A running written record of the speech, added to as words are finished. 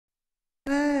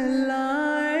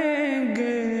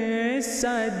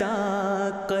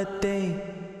सदाकते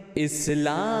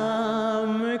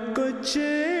इस्लाम कुछ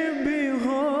भी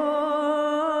हो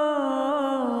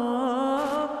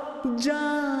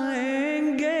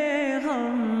जाएंगे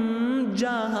हम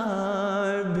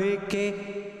जहाँ भी के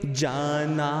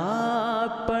जाना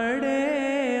पड़े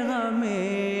हमें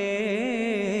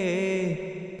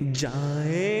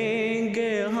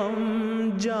जाएंगे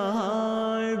हम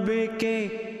जहाँ भी के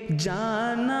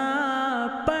जाना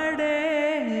पड़े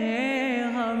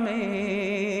हमें.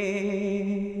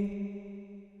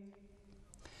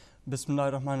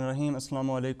 Bismillahirrahmanirrahim.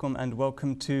 Assalamu alaikum and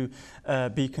welcome to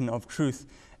Beacon of Truth.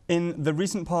 In the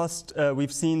recent past,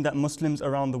 we've seen that Muslims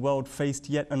around the world faced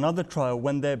yet another trial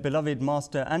when their beloved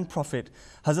master and prophet,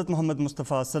 Hazrat Muhammad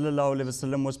Mustafa sallallahu alaihi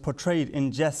wasallam, was portrayed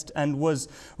in jest and was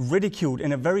ridiculed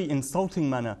in a very insulting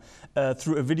manner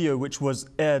through a video which was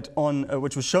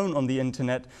which was shown on the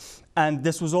internet. And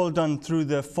this was all done through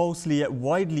the falsely yet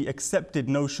widely accepted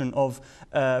notion of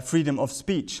freedom of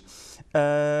speech.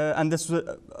 And this was.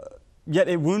 Yet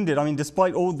it wounded,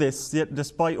 despite all this, yet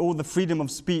despite all the freedom of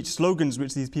speech slogans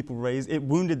which these people raised, it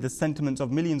wounded the sentiments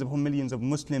of millions upon millions of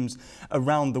Muslims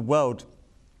around the world.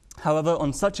 However,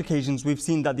 on such occasions, we've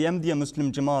seen that the Ahmadiyya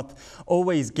Muslim Jamaat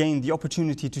always gained the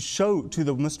opportunity to show to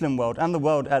the Muslim world and the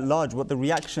world at large what the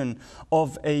reaction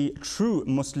of a true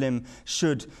Muslim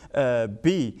should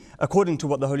be, according to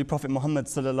what the Holy Prophet Muhammad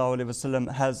ﷺ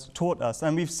has taught us.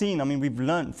 And we've seen, we've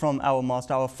learned from our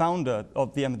master, our founder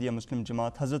of the Ahmadiyya Muslim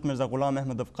Jamaat, Hazrat Mirza Ghulam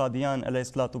Ahmad of Qadian alayhi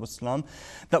salatu wassalam,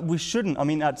 that we shouldn't,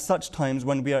 at such times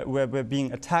when we're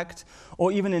being attacked,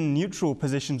 or even in neutral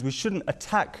positions, we shouldn't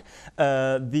attack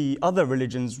the other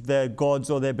religions, their gods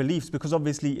or their beliefs, because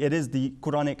obviously it is the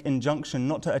Quranic injunction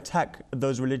not to attack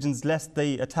those religions lest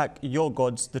they attack your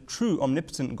gods, the true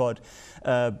omnipotent God,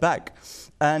 back.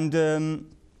 And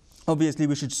obviously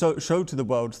we should show to the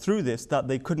world through this that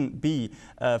they couldn't be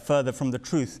further from the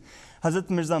truth.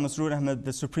 Hazrat Mirza Masroor Ahmad,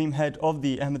 the supreme head of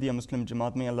the Ahmadiyya Muslim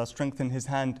Jamaat, may Allah strengthen his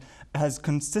hand, has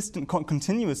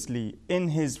continuously in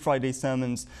his Friday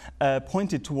sermons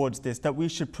pointed towards this, that we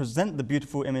should present the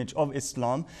beautiful image of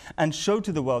Islam and show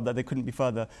to the world that they couldn't be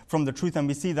further from the truth. And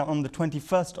we see that on the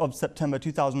 21st of September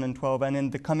 2012 and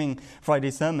in the coming Friday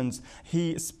sermons,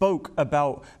 he spoke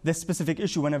about this specific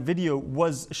issue when a video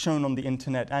was shown on the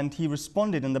internet, and he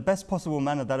responded in the best possible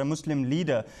manner that a Muslim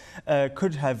leader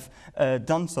could have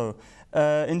done so.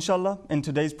 Inshallah, in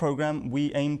today's program,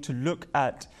 we aim to look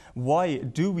at why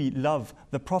do we love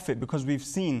the Prophet, because we've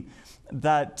seen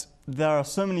that there are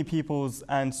so many peoples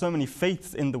and so many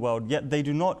faiths in the world, yet they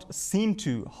do not seem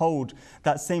to hold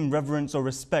that same reverence or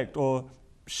respect or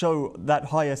show that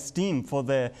high esteem for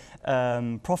their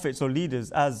prophets or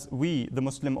leaders as we, the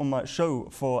Muslim Ummah, show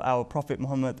for our Prophet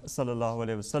Muhammad sallallahu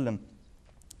alaihi wasallam.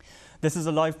 This is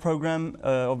a live program,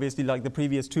 obviously like the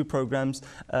previous two programs.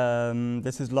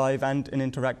 This is live and an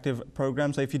interactive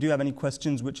program. So if you do have any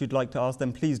questions which you'd like to ask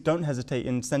them, please don't hesitate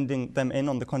in sending them in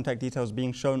on the contact details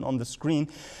being shown on the screen,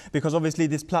 because obviously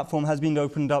this platform has been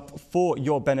opened up for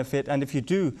your benefit. And if you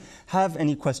do have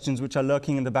any questions which are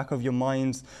lurking in the back of your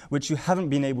minds, which you haven't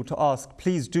been able to ask,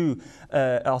 please do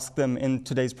ask them in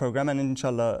today's program. And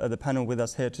inshallah, the panel with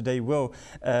us here today will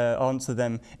answer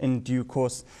them in due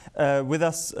course. With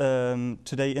us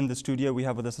today in the studio, we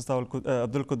have with us Abdul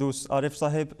Quddus Arif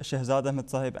Sahib, Shahzad Ahmad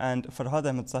Sahib and Farhad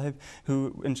Ahmad Sahib,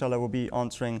 who inshallah will be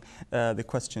answering the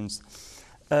questions.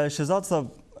 Shahzad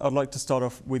Sahib, I'd like to start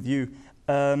off with you.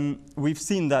 We've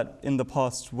seen that in the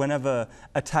past, whenever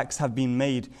attacks have been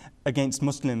made against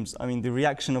Muslims, the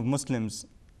reaction of Muslims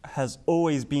has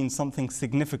always been something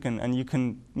significant, and you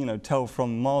can tell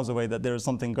from miles away that there is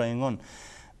something going on.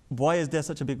 Why is there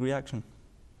such a big reaction?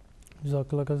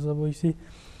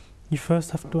 You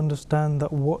first have to understand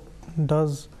that what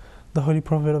does the Holy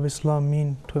Prophet of Islam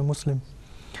mean to a Muslim.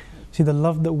 See, the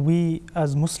love that we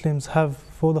as Muslims have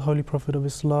for the Holy Prophet of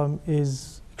Islam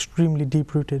is extremely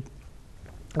deep-rooted,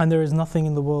 and there is nothing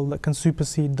in the world that can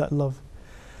supersede that love.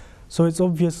 So it's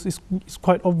obvious, it's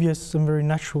quite obvious and very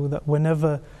natural that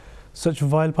whenever such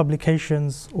vile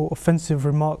publications or offensive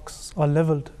remarks are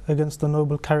leveled against the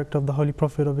noble character of the Holy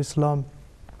Prophet of Islam,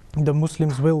 the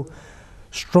Muslims will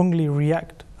strongly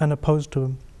react and oppose to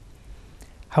him.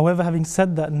 However, having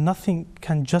said that, nothing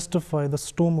can justify the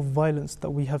storm of violence that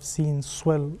we have seen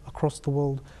swell across the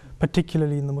world,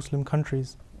 particularly in the Muslim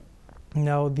countries.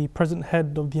 Now, the present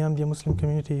head of the Ahmadiyya Muslim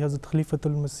community, Hazrat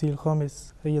Khalifatul Masih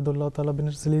Khamis, Ayyadullah Ta'ala bin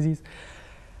Aziz,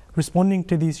 responding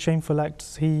to these shameful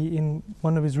acts, he, in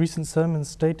one of his recent sermons,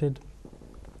 stated,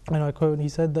 and I quote, he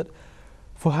said that,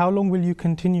 "For how long will you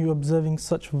continue observing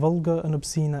such vulgar and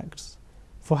obscene acts?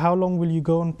 For how long will you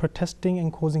go on protesting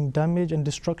and causing damage and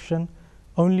destruction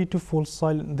only to fall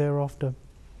silent thereafter.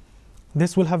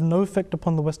 This will have no effect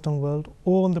upon the Western world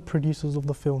or on the producers of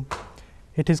the film.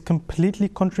 It is completely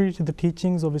contrary to the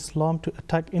teachings of Islam to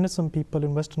attack innocent people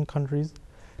in Western countries,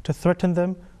 to threaten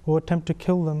them or attempt to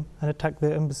kill them and attack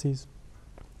their embassies.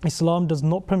 Islam does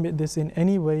not permit this in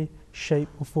any way, shape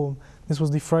or form. This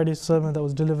was the Friday sermon that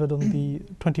was delivered on the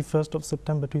 21st of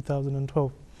September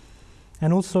 2012.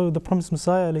 And also the promised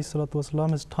Messiah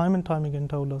ﷺ has time and time again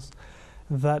told us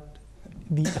that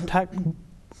the attack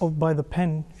by the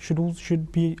pen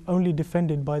should be only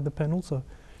defended by the pen also.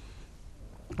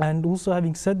 And also,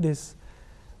 having said this,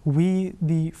 we,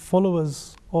 the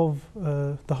followers of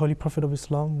the Holy Prophet of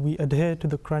Islam, we adhere to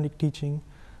the Quranic teaching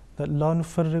that لا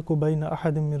نفرق بين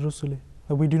أحد من رسله,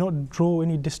 that we do not draw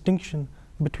any distinction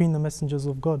between the messengers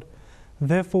of God.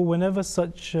 Therefore, whenever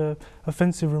such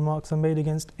offensive remarks are made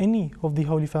against any of the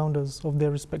holy founders of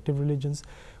their respective religions,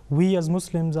 we as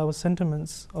Muslims, our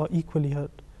sentiments are equally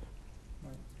hurt.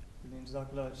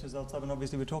 Shahzad, and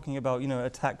obviously we're talking about,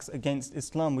 attacks against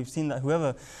Islam. We've seen that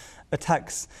whoever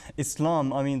attacks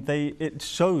Islam, it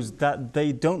shows that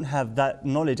they don't have that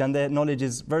knowledge, and their knowledge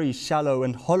is very shallow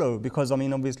and hollow, because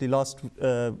obviously last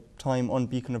time on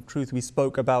Beacon of Truth we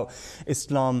spoke about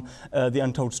Islam, The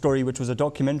Untold Story, which was a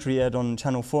documentary aired on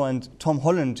Channel 4, and Tom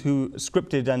Holland, who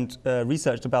scripted and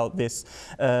researched about this,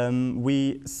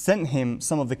 we sent him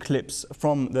some of the clips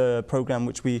from the program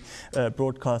which we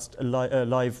broadcast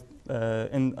live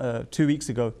 2 weeks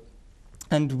ago,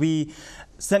 and we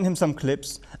sent him some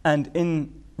clips, and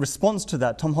in response to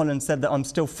that, Tom Holland said that I'm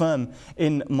still firm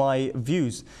in my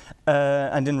views,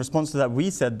 and in response to that we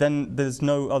said then there's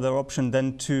no other option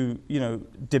than to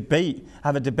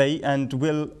have a debate, and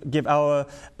we'll give our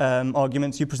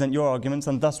arguments, you present your arguments,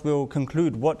 and thus we'll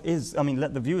conclude what is,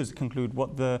 let the viewers conclude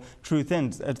what the truth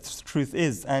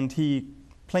is. And he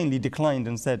plainly declined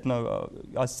and said, no,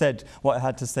 I said what I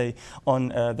had to say on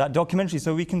that documentary.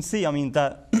 So we can see,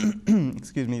 that,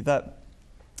 excuse me, that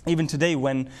even today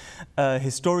when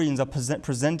historians are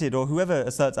presented, or whoever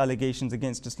asserts allegations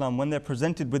against Islam, when they're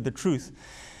presented with the truth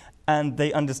and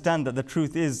they understand that the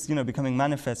truth is, becoming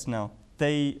manifest now,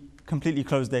 they completely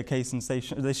close their case and say,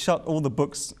 they shut all the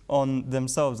books on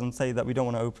themselves and say that we don't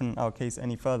want to open our case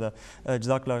any further.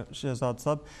 Jazakallah Shahzad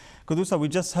Sab. Quddus, we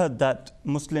just heard that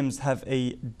Muslims have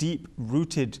a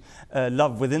deep-rooted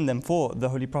love within them for the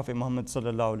Holy Prophet Muhammad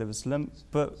sallallahu alaihi wasallam.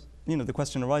 But the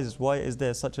question arises: why is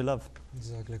there such a love?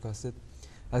 Exactly, Qasid.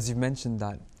 As you mentioned,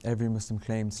 that every Muslim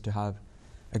claims to have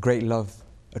a great love,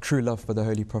 a true love for the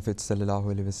Holy Prophet sallallahu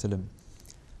alaihi wasallam.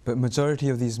 But majority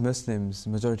of these Muslims,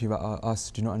 majority of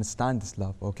us, do not understand this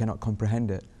love or cannot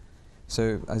comprehend it.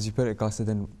 So, as you put it, Qasid,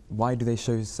 then why do they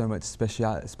show so much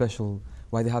special?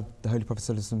 Why they have the Holy Prophet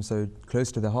ﷺ so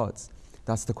close to their hearts?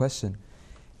 That's the question.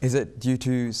 Is it due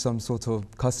to some sort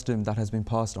of custom that has been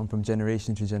passed on from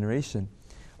generation to generation?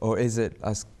 Or is it,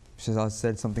 as Shahzad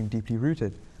said, something deeply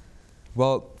rooted?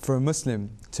 Well, for a Muslim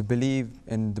to believe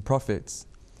in the Prophets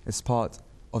is part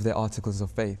of their articles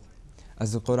of faith.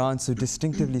 As the Quran so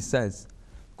distinctively says,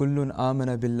 كُلٌّ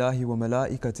آمَنَ بِاللَّهِ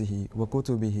وَمَلَائِكَتِهِ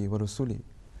وَكُتُبِهِ وَرُسُلِهِ,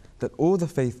 that all the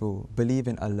faithful believe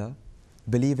in Allah,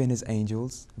 believe in His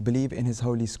angels, believe in His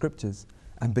holy scriptures,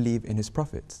 and believe in His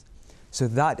prophets. So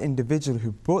that individual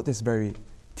who brought this very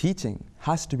teaching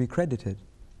has to be credited.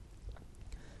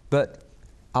 But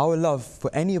our love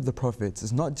for any of the prophets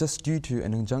is not just due to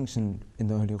an injunction in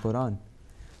the Holy Quran,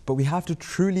 but we have to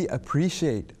truly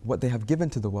appreciate what they have given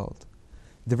to the world,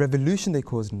 the revolution they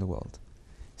caused in the world.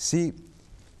 See,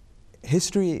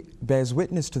 history bears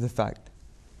witness to the fact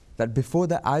that before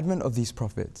the advent of these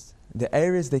prophets, the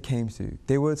areas they came to,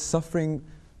 they were suffering,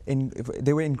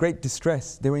 they were in great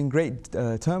distress, they were in great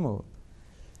turmoil.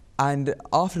 And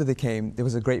after they came, there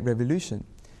was a great revolution.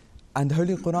 And the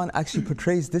Holy Quran actually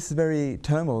portrays this very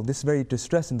turmoil, this very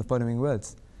distress in the following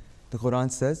words. The Quran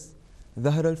says,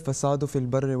 ظَهَرَ الْفَسَادُ فِي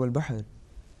الْبَرِّ وَالْبَحْرِ,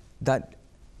 that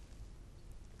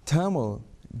turmoil,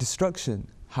 destruction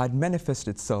had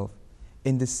manifested itself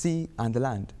in the sea and the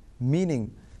land,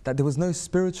 meaning that there was no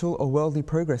spiritual or worldly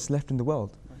progress left in the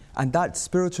world. And that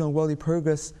spiritual and worldly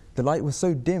progress, the light was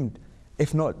so dimmed,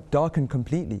 if not darkened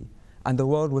completely, and the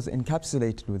world was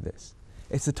encapsulated with this.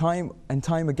 It's a time and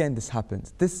time again this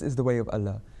happens. This is the way of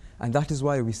Allah. And that is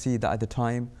why we see that at the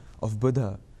time of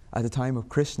Buddha, at the time of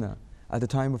Krishna, at the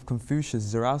time of Confucius,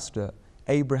 Zoroaster,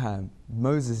 Abraham,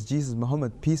 Moses, Jesus,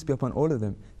 Muhammad, peace be upon all of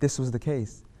them, this was the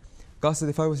case. Qasid,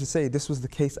 if I was to say this was the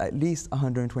case at least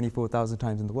 124,000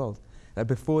 times in the world, that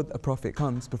before a prophet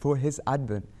comes, before his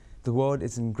advent, the world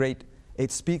is in great,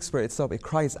 it speaks for itself, it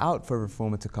cries out for a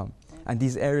reformer to come. And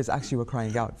these areas actually were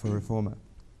crying out for a reformer.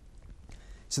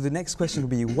 So the next question will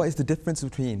be, what is the difference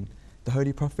between the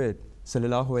Holy Prophet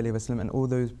sallallahu alaihi wasallam, and all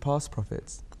those past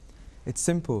prophets. It's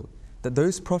simple that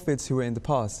those prophets who were in the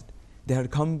past, they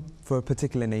had come for a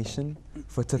particular nation,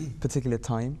 for a particular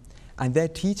time, and their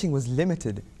teaching was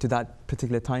limited to that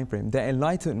particular time frame. Their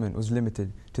enlightenment was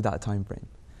limited to that time frame.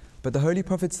 But the Holy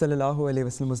Prophet sallallahu alaihi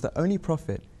wasallam was the only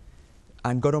prophet,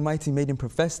 and God Almighty made him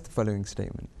profess the following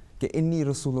statement: "Inni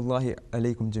Rasulullahi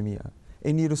alaykum jamia,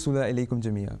 Inni Rasulullah alaykum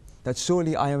jamia." That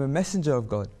surely I am a messenger of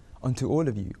God unto all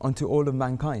of you, unto all of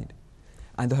mankind.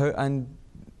 And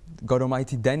God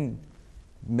Almighty then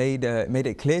made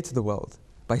it clear to the world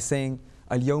by saying,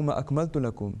 "Al-yawma akmaltu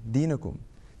lakum dinakum,"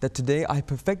 that today I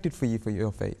perfected for you for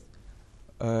your faith.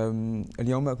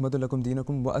 "Al-yawma akmaltu lakum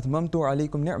dinakum wa atmamtu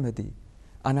alaykum ni'mati,"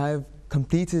 and I have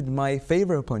completed my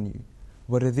favor upon you.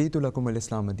 "Wa raditu lakum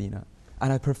al-islam dina,"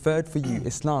 and I preferred for you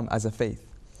Islam as a faith.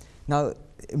 Now,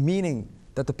 meaning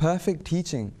that the perfect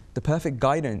teaching, the perfect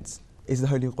guidance is the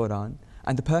Holy Quran,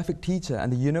 and the perfect teacher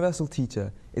and the universal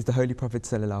teacher is the Holy Prophet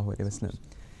sallallahu alaihi wasallam.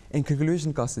 In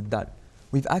conclusion, Qasid, that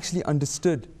we've actually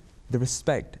understood the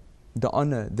respect, the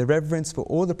honor, the reverence for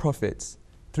all the prophets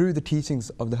through the teachings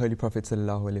of the Holy Prophet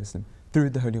sallallahu alaihi wasallam, through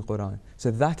the Holy Quran.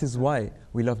 So that is why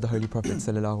we love the Holy Prophet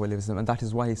sallallahu alaihi wasallam, and that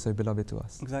is why he's so beloved to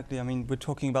us. Exactly. I mean, we're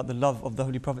talking about the love of the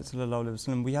Holy Prophet sallallahu alaihi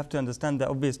wasallam. We have to understand that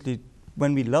obviously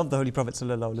when we love the Holy Prophet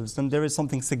sallallahu alaihi wasallam, there is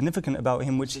something significant about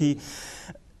him which he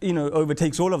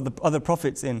overtakes all of the other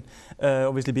prophets in,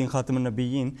 obviously being Khatam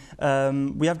al-Nabiyyin.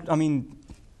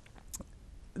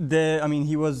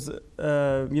 He was,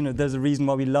 there's a reason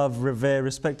why we love, revere,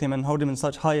 respect him and hold him in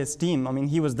such high esteem. I mean,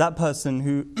 he was that person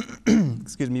who,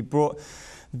 brought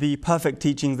the perfect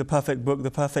teachings, the perfect book, the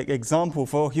perfect example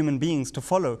for human beings to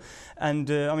follow. And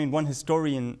one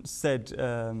historian said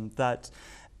that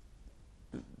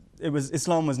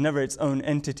Islam was never its own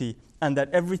entity, and that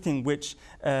everything which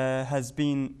has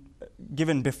been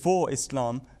given before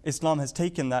Islam has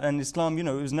taken that, and Islam,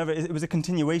 it was a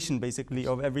continuation basically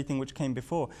of everything which came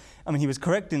before. I mean, he was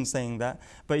correct in saying that,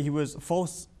 but he was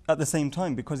false at the same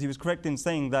time, because he was correct in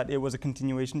saying that it was a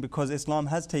continuation, because Islam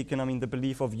has taken, the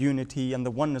belief of unity and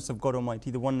the oneness of God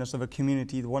Almighty, the oneness of a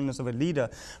community, the oneness of a leader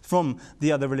from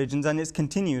the other religions, and it's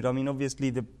continued. I mean,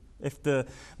 obviously, if the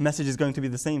message is going to be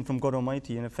the same from God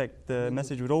Almighty, in effect, the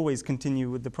message would always continue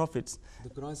with the prophets. The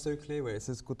Quran is so clear where it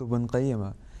says Kutubun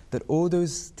Qayyimah, that all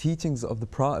those teachings of the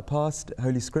past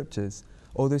holy scriptures,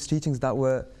 all those teachings that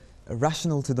were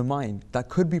rational to the mind, that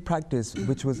could be practiced,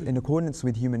 which was in accordance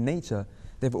with human nature,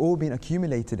 they've all been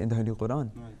accumulated in the Holy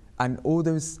Quran. Right. And all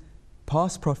those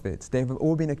past prophets, they've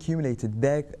all been accumulated,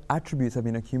 their attributes have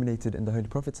been accumulated in the Holy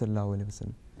Prophet sallallahu alaihi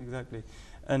wasallam. Exactly.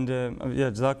 And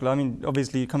Jazakallah, I mean,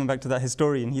 obviously coming back to that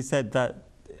historian, he said that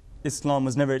Islam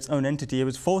was never its own entity. It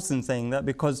was false in saying that,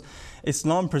 because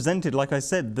Islam presented, like I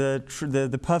said,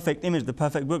 the perfect image, the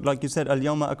perfect book. Like you said,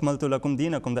 Al-Yawma akmaltu lakum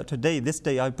dinakum, that today, this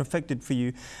day, I perfected for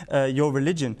you your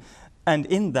religion. And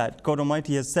in that, God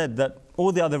Almighty has said that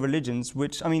all the other religions,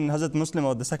 which, Hazrat Muslim,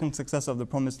 or the second successor of the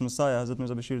promised Messiah, Hazrat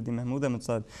Mirza Bashiruddin Mahmud Ahmad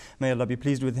Sahib, may Allah be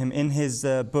pleased with him, in his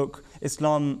book,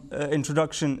 Islam,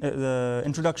 Introduction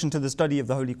to the Study of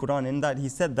the Holy Quran, in that he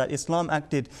said that Islam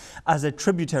acted as a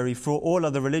tributary for all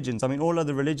other religions. All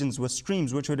other religions were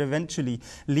streams which would eventually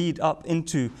lead up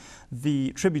into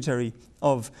the tributary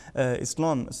of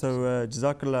Islam. So,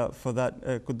 Jazakallah for that,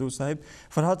 Quddus Sahib.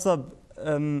 Farhad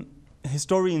Sahib,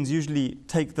 historians usually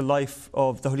take the life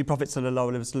of the Holy Prophet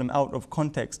ﷺ out of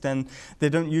context, and they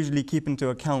don't usually keep into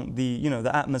account the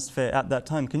atmosphere at that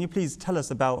time. Can you please tell us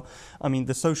about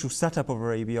the social setup of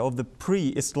Arabia, of the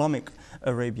pre-Islamic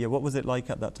Arabia? What was it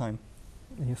like at that time?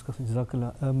 Yes,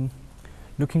 Jazakallah.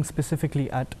 Looking specifically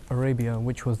at Arabia,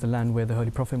 which was the land where the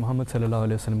Holy Prophet Muhammad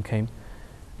ﷺ came,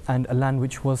 and a land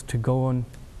which was to go on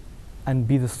and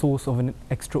be the source of an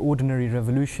extraordinary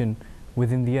revolution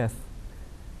within the earth.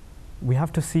 We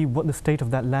have to see what the state of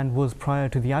that land was prior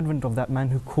to the advent of that man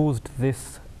who caused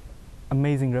this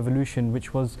amazing revolution,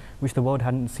 which the world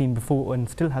hadn't seen before and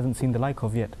still hasn't seen the like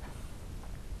of yet.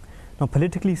 Now,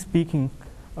 politically speaking,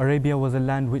 Arabia was a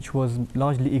land which was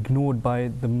largely ignored by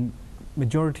the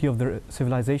majority of the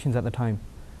civilizations at the time.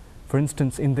 For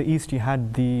instance, in the east you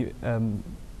had the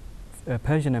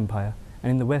Persian Empire, and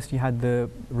in the west you had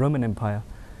the Roman Empire.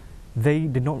 They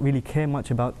did not really care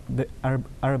much about the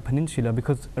Arab Peninsula,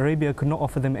 because Arabia could not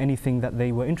offer them anything that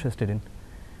they were interested in.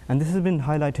 And this has been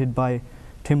highlighted by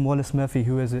Tim Wallace Murphy,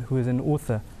 who is an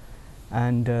author,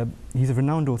 and he's a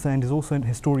renowned author and is also a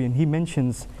historian. He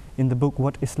mentions in the book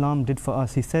What Islam Did for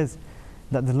Us. He says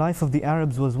that the life of the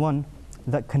Arabs was one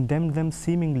that condemned them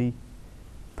seemingly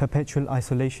perpetual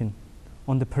isolation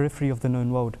on the periphery of the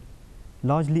known world,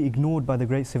 largely ignored by the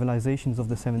great civilizations of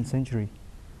the 7th century.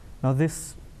 Now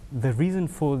the reason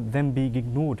for them being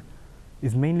ignored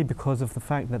is mainly because of the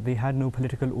fact that they had no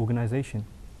political organization.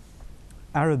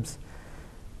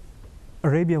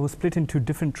 Arabia was split into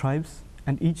different tribes,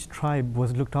 and each tribe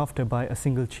was looked after by a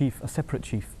single chief, a separate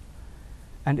chief.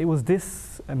 And it was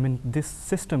this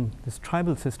system, this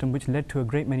tribal system, which led to a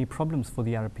great many problems for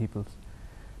the Arab peoples.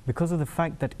 Because of the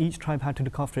fact that each tribe had to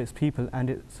look after its people, and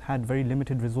it had very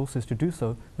limited resources to do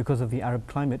so because of the Arab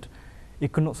climate,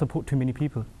 it could not support too many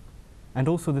people. And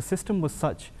also the system was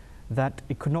such that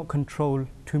it could not control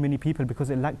too many people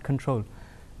because it lacked control.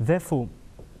 Therefore,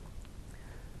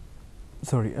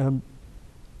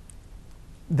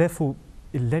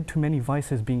 it led to many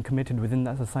vices being committed within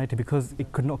that society because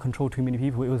it could not control too many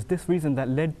people. It was this reason that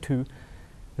led to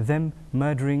them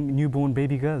murdering newborn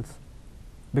baby girls,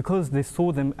 because they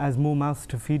saw them as more mouths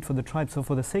to feed for the tribe. So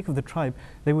for the sake of the tribe,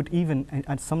 they would even,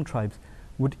 at some tribes,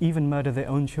 would even murder their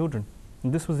own children.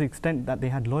 And this was the extent that they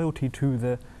had loyalty to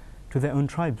their own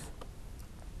tribes.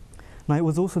 Now it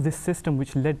was also this system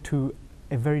which led to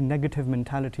a very negative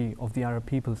mentality of the Arab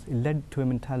peoples. It led to a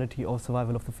mentality of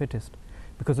survival of the fittest,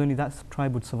 because only that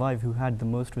tribe would survive who had the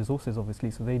most resources,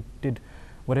 obviously. So they did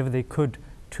whatever they could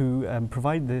to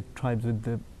provide the tribes with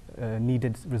the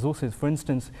needed resources. For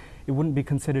instance, it wouldn't be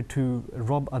considered to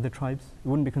rob other tribes, it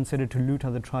wouldn't be considered to loot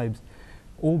other tribes,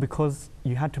 all because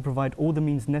you had to provide all the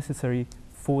means necessary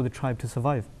for the tribe to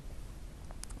survive.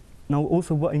 Now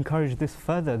also what encouraged this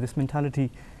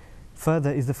mentality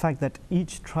further, is the fact that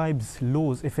each tribe's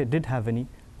laws, if it did have any,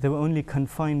 they were only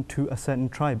confined to a certain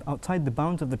tribe. Outside the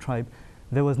bounds of the tribe,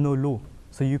 there was no law.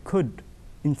 So you could,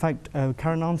 in fact,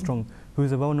 Karen Armstrong, who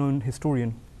is a well-known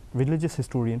historian, religious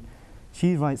historian,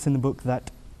 she writes in the book that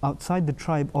outside the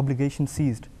tribe, obligation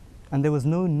ceased, and there was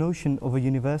no notion of a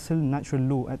universal natural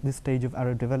law at this stage of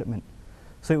Arab development.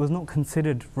 So it was not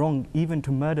considered wrong even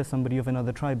to murder somebody of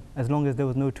another tribe, as long as there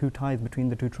was no two ties between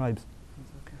the two tribes.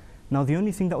 Exactly. Now the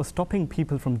only thing that was stopping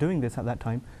people from doing this at that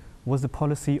time was the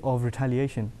policy of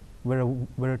retaliation,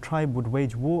 where a tribe would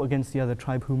wage war against the other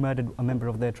tribe who murdered a member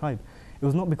of their tribe. It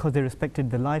was not because they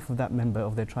respected the life of that member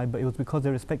of their tribe, but it was because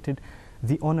they respected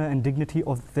the honor and dignity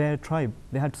of their tribe.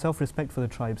 They had self-respect for the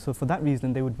tribe. So for that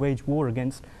reason, they would wage war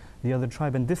against the other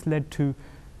tribe. And this led to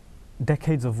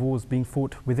decades of wars being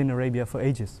fought within Arabia for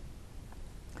ages.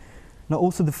 Now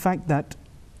also the fact that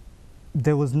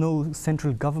there was no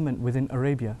central government within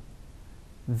Arabia,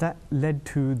 that led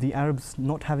to the Arabs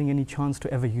not having any chance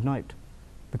to ever unite,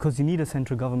 because you need a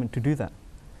central government to do that.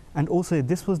 And also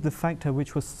this was the factor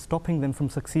which was stopping them from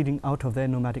succeeding out of their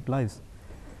nomadic lives.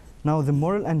 Now the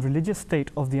moral and religious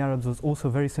state of the Arabs was also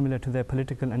very similar to their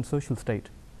political and social state.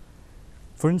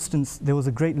 For instance, there was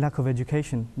a great lack of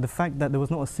education. The fact that there was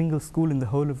not a single school in the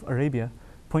whole of Arabia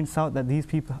points out that these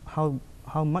people,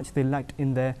 how much they lacked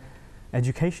in their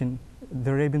education.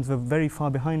 The Arabians were very far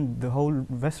behind the whole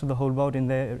rest of the whole world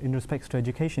in respects to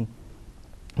education.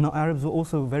 Now Arabs were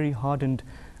also very hardened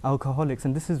alcoholics,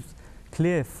 and this is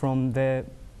clear from their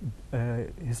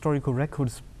historical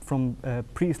records from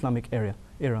pre-Islamic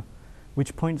era,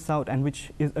 which points out and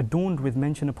which is adorned with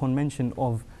mention upon mention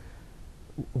of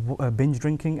binge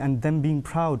drinking and them being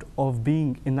proud of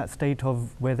being in that state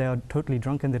of where they are totally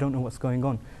drunk and they don't know what's going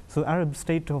on. So Arab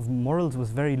state of morals was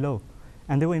very low,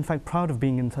 and they were in fact proud of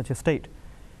being in such a state.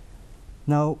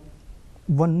 Now,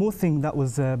 one more thing that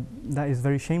was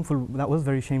very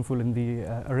shameful in the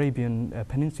Arabian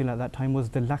Peninsula at that time was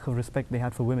the lack of respect they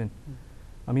had for women.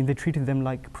 I mean, they treated them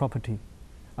like property.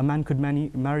 A man could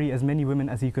marry as many women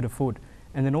as he could afford.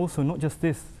 And then also, not just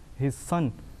this, his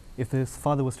son, if his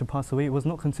father was to pass away, it was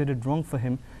not considered wrong for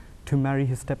him to marry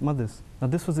his stepmothers. Now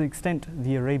this was the extent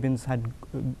the Arabians had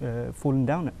fallen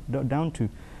down to.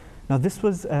 Now this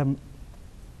was,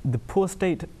 the poor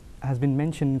state has been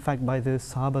mentioned in fact by the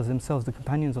Sahabas themselves, the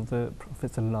companions of the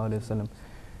Prophet ﷺ.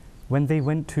 When they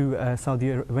went to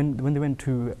when they went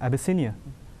to Abyssinia,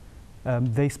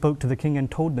 they spoke to the king and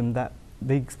told them that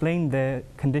they explained their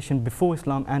condition before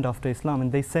Islam and after Islam,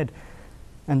 and they said,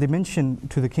 and they mentioned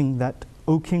to the king that,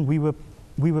 "O king, we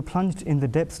were plunged in the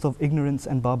depths of ignorance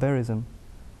and barbarism.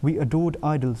 We adored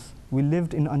idols, we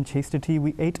lived in unchastity,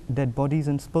 we ate dead bodies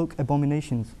and spoke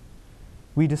abominations.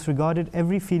 We disregarded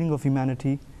every feeling of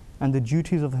humanity and the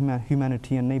duties of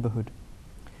humanity and neighborhood.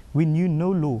 We knew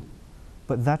no law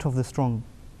but that of the strong.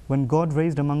 When God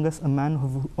raised among us a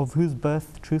man of whose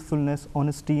birth, truthfulness,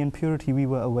 honesty and purity we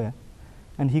were aware,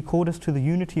 and he called us to the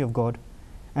unity of God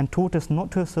and taught us not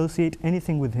to associate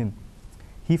anything with him.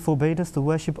 He forbade us the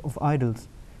worship of idols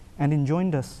and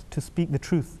enjoined us to speak the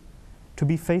truth, to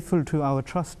be faithful to our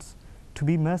trusts, to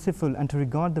be merciful and to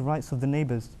regard the rights of the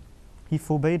neighbors. He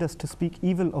forbade us to speak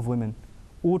evil of women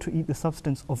or to eat the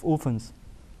substance of orphans."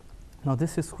 Now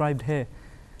this described here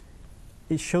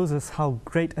it shows us how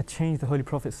great a change the Holy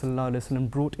Prophet ﷺ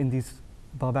brought in these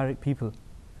barbaric people.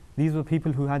 These were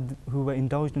people who were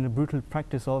indulged in a brutal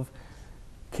practice of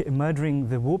murdering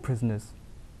the war prisoners.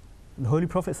 The Holy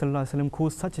Prophet ﷺ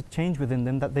caused such a change within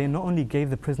them that they not only gave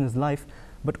the prisoners life,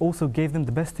 but also gave them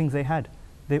the best things they had.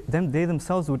 They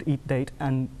themselves would eat dates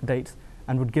and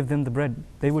would give them the bread.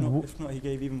 They would. If not, he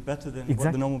gave even better than exactly,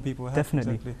 what the normal people had.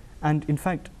 Definitely. Exactly. And in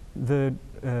fact, the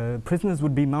prisoners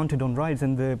would be mounted on rides,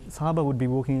 and the Sahaba would be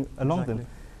walking along them.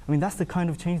 I mean, that's the kind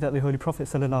of change that the Holy Prophet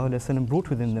ﷺ brought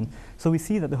within them. So we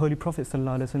see that the Holy Prophet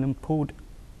ﷺ pulled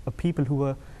a people who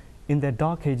were in their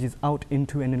dark ages out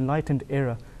into an enlightened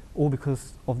era, all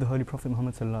because of the Holy Prophet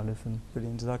Muhammad ﷺ.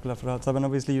 Brilliant. Jazakallah Farhad. And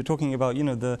obviously you're talking about, you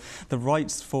know, the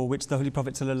rights for which the Holy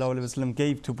Prophet ﷺ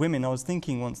gave to women. I was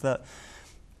thinking once that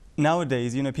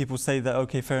nowadays, you know, people say that,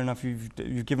 okay, fair enough,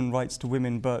 you've given rights to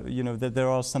women, but, you know, that there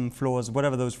are some flaws,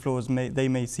 whatever those flaws they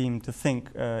may seem to think,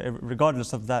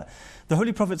 regardless of that. The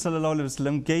Holy Prophet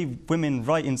ﷺ gave women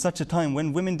right in such a time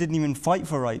when women didn't even fight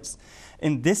for rights.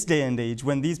 In this day and age,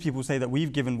 when these people say that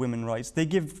we've given women rights,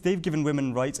 they've given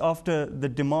women rights after the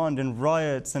demand and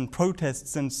riots and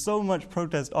protests and so much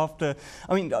protest after,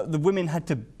 I mean, the women had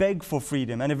to beg for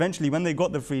freedom, and eventually when they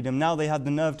got the freedom, now they had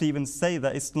the nerve to even say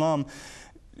that Islam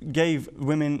gave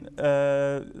women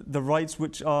the rights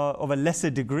which are of a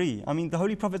lesser degree. I mean, the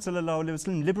Holy Prophet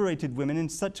ﷺ liberated women in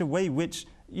such a way which,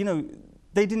 you know,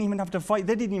 they didn't even have to fight.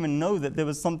 They didn't even know that there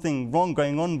was something wrong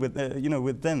going on with, you know,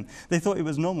 with them. They thought it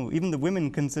was normal. Even the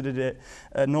women considered it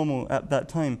normal at that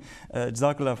time.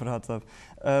 Jazakallah Farhad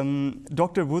Sahib.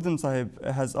 Dr. Wooden Sahib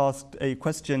has asked a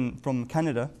question from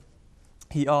Canada.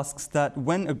 He asks that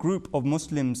when a group of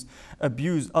Muslims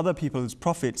abuse other people's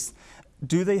prophets,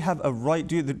 do they have a right?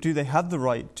 Do they have the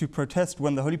right to protest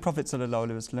when the Holy Prophet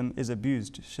ﷺ is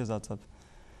abused? Shahzad Sahib.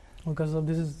 Because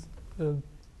this is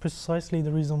precisely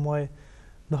the reason why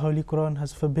the Holy Quran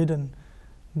has forbidden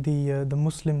the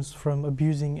Muslims from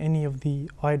abusing any of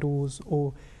the idols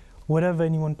or whatever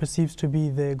anyone perceives to be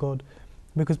their God,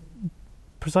 because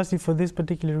precisely for this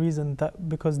particular reason, that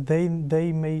because they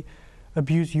may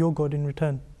abuse your God in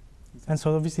return. And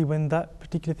so obviously when that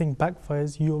particular thing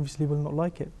backfires, you obviously will not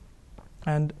like it.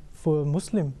 And for a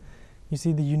Muslim, you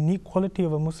see, the unique quality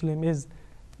of a Muslim is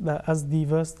that, as the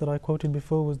verse that I quoted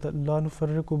before was, that لَا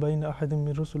نُفَرِّقُ بَيْنَ أَحَدٍ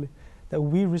مِّن رُسُلِهِ, that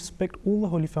we respect all the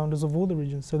holy founders of all the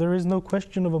religions. So there is no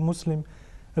question of a Muslim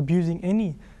abusing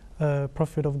any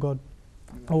prophet of God.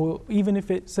 Or even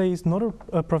if it says not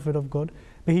a prophet of God,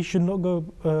 but he should not go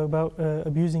about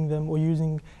abusing them or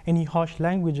using any harsh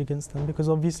language against them, because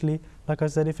obviously, like I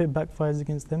said, if it backfires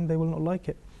against them, they will not like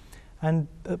it. And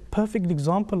a perfect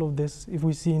example of this, if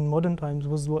we see in modern times,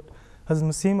 was what Hazrat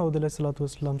Masih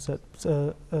Maud said,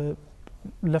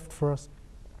 left for us.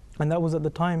 And that was at the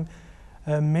time,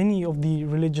 many of the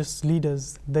religious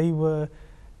leaders, they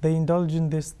indulged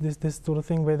in this sort of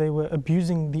thing where they were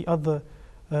abusing the other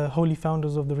holy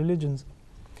founders of the religions.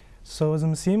 So as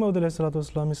Masih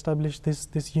Maud established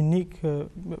this unique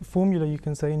formula, you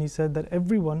can say, and he said that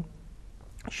everyone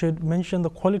should mention the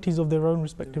qualities of their own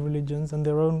respective religions and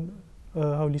their own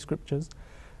holy scriptures,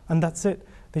 and that's it.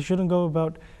 They shouldn't go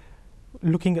about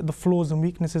looking at the flaws and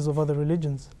weaknesses of other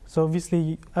religions. So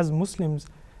obviously, as Muslims,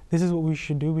 this is what we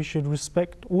should do. We should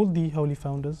respect all the holy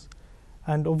founders,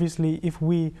 and obviously if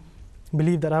we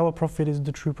believe that our prophet is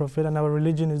the true prophet and our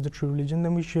religion is the true religion,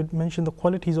 then we should mention the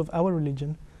qualities of our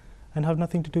religion and have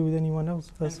nothing to do with anyone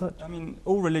else as such. I mean,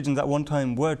 all religions at one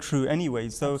time were true anyway,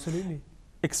 so absolutely.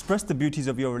 Express the beauties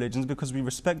of your religions, because we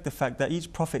respect the fact that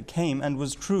each prophet came and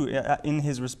was true in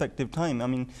his respective time. I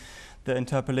mean, the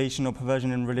interpolation or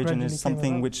perversion in religion is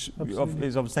something which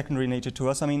is of secondary nature to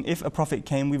us. I mean, if a prophet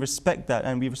came, we respect that,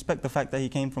 and we respect the fact that he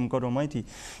came from God Almighty.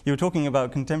 You were talking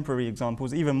about contemporary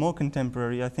examples, even more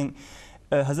contemporary. I think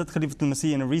Hazrat Khalifatul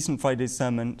Masih in a recent Friday's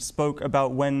sermon spoke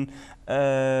about when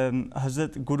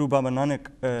Hazrat Guru Baba Nanak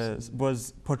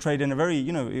was portrayed in a very,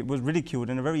 you know, it was ridiculed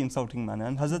in a very insulting manner.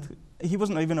 And Hazrat, he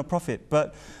wasn't even a prophet,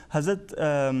 but Hazrat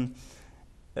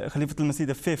Khalifatul Masih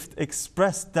V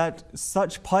expressed that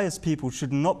such pious people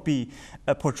should not be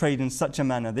portrayed in such a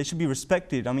manner. They should be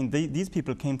respected. I mean, these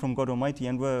people came from God Almighty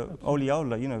and were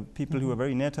awliyaullah, you know, people who were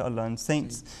very near to Allah, and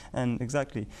saints, and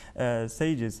exactly,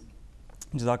 sages.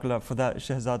 Jazakallah for that,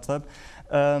 Shahzad Sahib.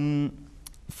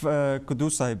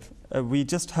 Quddus Sahib, we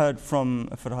just heard from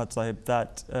Farhad Sahib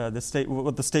that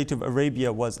what the state of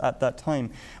Arabia was at that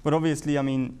time. But obviously, I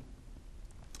mean,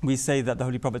 we say that the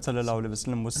Holy Prophet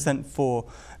ﷺ was sent for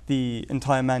the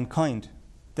entire mankind.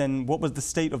 Then what was the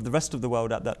state of the rest of the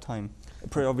world at that time?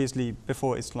 Obviously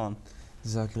before Islam.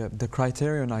 Exactly. The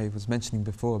criterion I was mentioning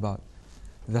before about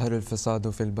ظهر الفساد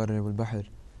في البر والبحر,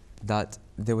 that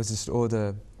there was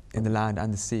disorder in the land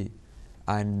and the sea.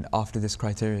 And after this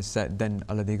criteria is set, then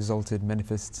Allah the Exalted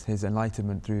manifests His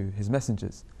enlightenment through His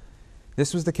messengers.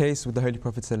 This was the case with the Holy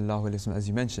Prophet ﷺ, as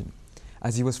you mentioned,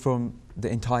 as he was from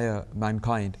the entire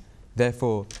mankind.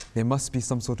 Therefore, there must be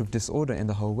some sort of disorder in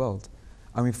the whole world.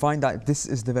 And we find that this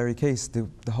is the very case. The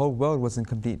whole world was in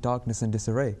complete darkness and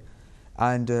disarray.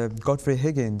 And Godfrey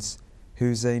Higgins,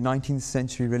 who's a 19th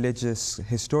century religious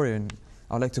historian,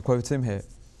 I'd like to quote him here.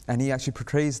 And he actually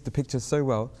portrays the picture so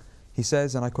well. He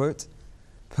says, and I quote,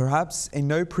 "Perhaps in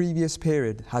no previous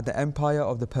period had the empire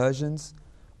of the Persians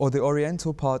or the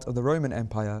oriental part of the Roman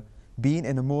Empire been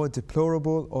in a more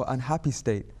deplorable or unhappy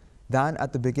state than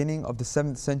at the beginning of the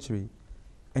 7th century.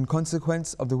 In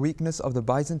consequence of the weakness of the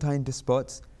Byzantine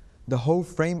despots, the whole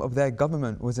frame of their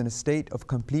government was in a state of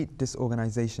complete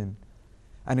disorganization,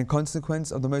 and in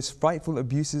consequence of the most frightful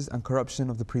abuses and corruption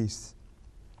of the priests."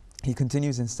 He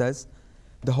continues and says,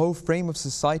 "The whole frame of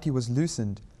society was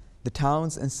loosened, the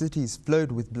towns and cities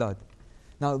flowed with blood."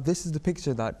 Now this is the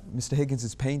picture that Mr. Higgins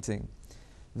is painting,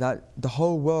 that the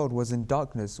whole world was in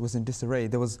darkness, was in disarray.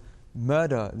 There was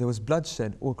murder, there was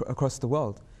bloodshed all across the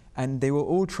world. And they were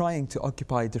all trying to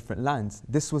occupy different lands.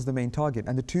 This was the main target.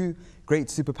 And the two great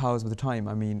superpowers of the time,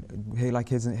 I mean, like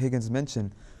Higgins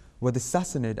mentioned, were the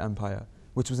Sassanid Empire,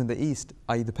 which was in the east,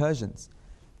 i.e. the Persians,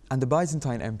 and the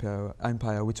Byzantine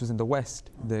Empire, which was in the west,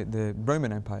 the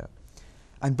Roman Empire.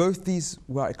 And both these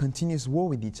were at continuous war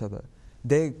with each other.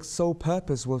 Their sole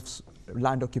purpose was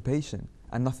land occupation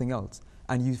and nothing else.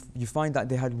 And you find that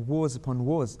they had wars upon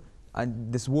wars,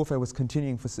 and this warfare was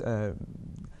continuing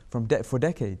for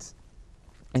decades.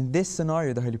 In this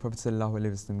scenario, the Holy Prophet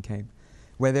ﷺ came,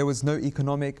 where there was no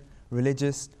economic,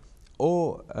 religious,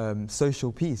 or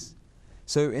social peace.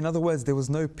 So in other words, there was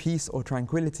no peace or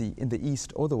tranquility in the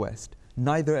East or the West.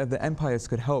 Neither of the empires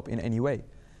could help in any way.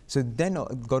 So then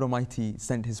God Almighty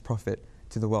sent His Prophet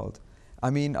to the world. I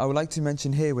mean, I would like to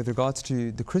mention here with regards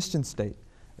to the Christian state,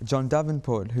 John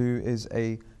Davenport, who is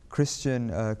a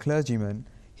Christian clergyman,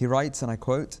 he writes, and I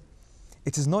quote,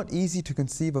 "It is not easy to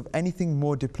conceive of anything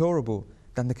more deplorable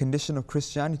than the condition of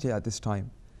Christianity at this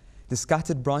time. The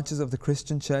scattered branches of the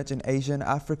Christian church in Asia and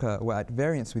Africa were at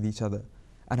variance with each other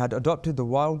and had adopted the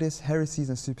wildest heresies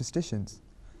and superstitions."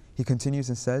 He continues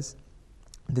and says,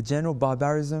 "The general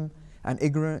barbarism and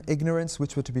ignorance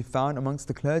which were to be found amongst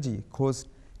the clergy caused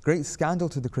great scandal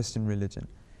to the Christian religion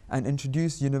and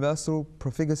introduced universal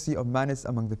profligacy of manners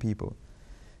among the people."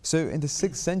 So in the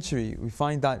 6th century, we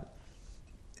find that,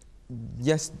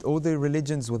 yes, all the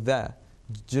religions were there.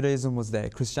 Judaism was there,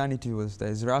 Christianity was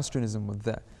there, Zoroastrianism was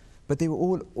there. But they were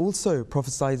all also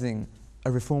prophesying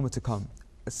a reformer to come,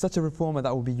 such a reformer that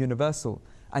will be universal.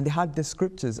 And they had the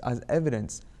scriptures as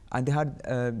evidence, and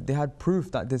they had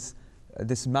proof that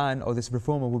this man or this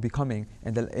reformer will be coming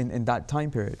in that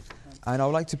time period. And I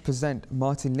would like to present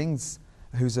Martin Lings,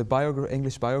 who's a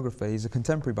English biographer. He's a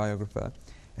contemporary biographer.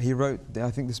 He wrote,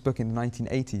 I think, this book in the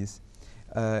 1980s.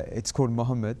 It's called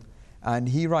Muhammad. And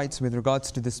he writes with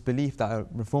regards to this belief that a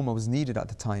reformer was needed at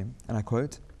the time, and I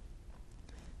quote,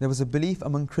 "There was a belief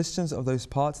among Christians of those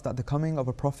parts that the coming of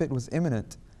a prophet was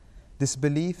imminent. This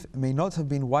belief may not have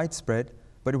been widespread,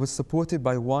 but it was supported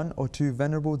by one or two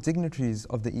venerable dignitaries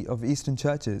of Eastern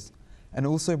churches, and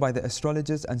also by the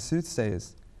astrologers and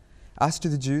soothsayers. As to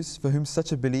the Jews, for whom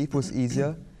such a belief was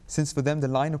easier, since for them the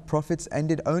line of prophets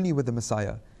ended only with the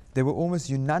Messiah, they were almost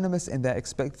unanimous in their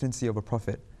expectancy of a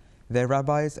prophet. Their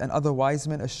rabbis and other wise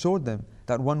men assured them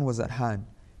that one was at hand.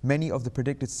 Many of the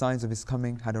predicted signs of his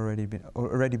coming had already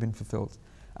been fulfilled."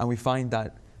 And we find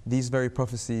that these very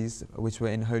prophecies, which were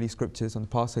in Holy Scriptures, on the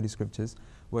past Holy Scriptures,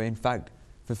 were in fact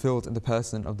fulfilled in the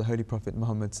person of the Holy Prophet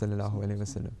Muhammad sallallahu alaihi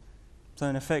wasallam. So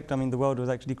in effect, I mean, the world was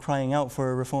actually crying out for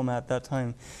a reformer at that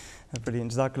time.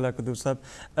 Brilliant. Jazakallah Quddus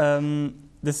Arif.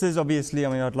 This is obviously, I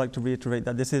mean, I'd like to reiterate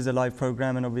that this is a live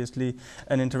program and obviously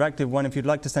an interactive one. If you'd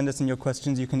like to send us in your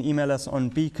questions, you can email us on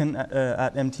beacon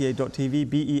at mta.tv,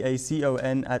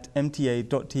 beacon at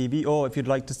mta.tv, or if you'd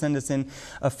like to send us in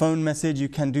a phone message, you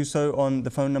can do so on the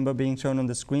phone number being shown on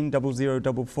the screen,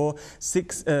 0044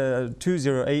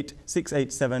 208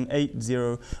 687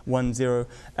 8010,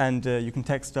 and you can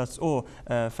text us or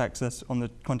fax us on the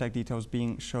contact details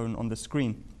being shown on the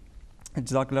screen.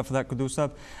 Jazakallah for that,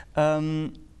 Quddus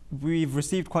Arif. We've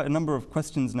received quite a number of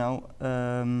questions now.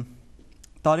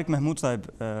 Tariq Mahmood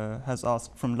Sahib has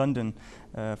asked from London,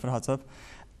 Farhad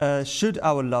Sahib, should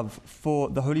our love for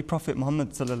the Holy Prophet Muhammad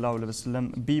sallallahu alaihi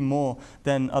wasallam be more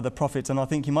than other prophets? And I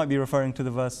think he might be referring to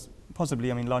the verse,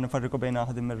 possibly, I mean, La nufarriqu bayna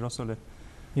ahadin min rasulih.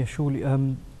 Yeah, surely.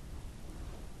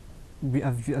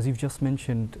 as you've just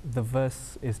mentioned, the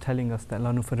verse is telling us that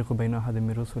لا نفرق بين أحد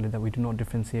من رسله, that we do not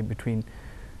differentiate between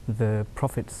the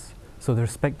prophets. So the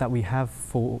respect that we have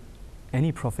for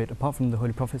any prophet, apart from the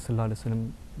Holy Prophet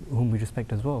ﷺ, whom we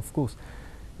respect as well, of course,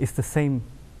 is the same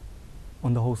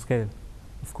on the whole scale,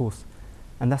 of course.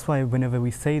 And that's why whenever we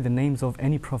say the names of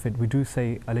any prophet, we do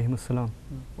say alayhimus salam.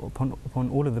 Upon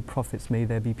all of the prophets, may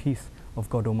there be peace of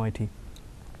God Almighty.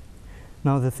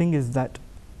 Now the thing is that,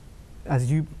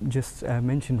 as you just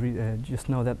mentioned just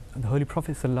now, that the Holy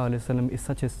Prophet ﷺ is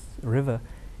such a river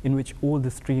in which all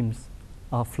the streams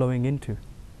are flowing into.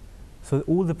 So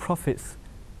all the prophets,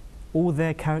 all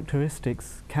their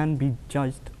characteristics can be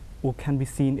judged or can be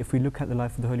seen if we look at the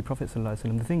life of the Holy Prophet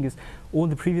ﷺ. The thing is, all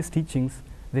the previous teachings,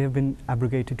 they have been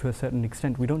abrogated to a certain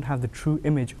extent. We don't have the true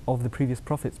image of the previous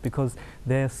prophets because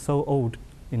they're so old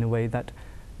in a way that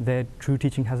their true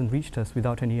teaching hasn't reached us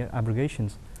without any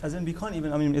abrogations. As in, we can't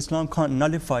even, I mean, Islam can't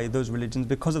nullify those religions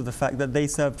because of the fact that they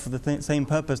served for the same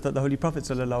purpose that the Holy Prophet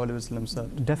ﷺ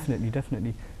served. Definitely,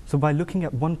 definitely. So by looking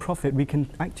at one prophet, we can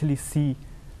actually see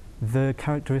the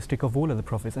characteristic of all of the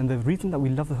prophets. And the reason that we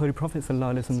love the Holy Prophet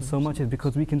ﷺ so much is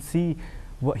because we can see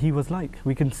what he was like.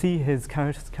 We can see his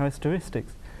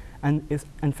characteristics. And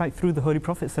in fact, through the Holy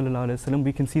Prophet ﷺ,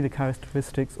 we can see the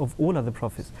characteristics of all other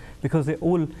prophets because they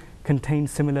all contain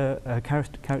similar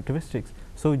characteristics.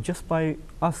 So just by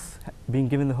us being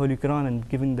given the Holy Quran and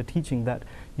given the teaching that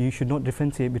you should not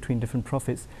differentiate between different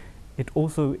prophets, it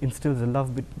also instills a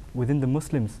love within the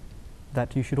Muslims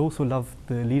that you should also love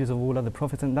the leaders of all other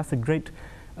prophets. And that's a great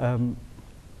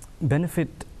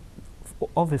benefit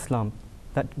of Islam,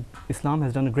 that Islam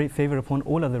has done a great favor upon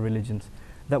all other religions,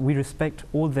 that we respect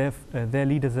all their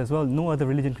leaders as well. No other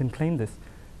religion can claim this.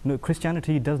 No,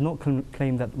 Christianity does not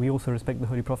claim that we also respect the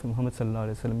Holy Prophet Muhammad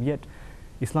ﷺ. Yet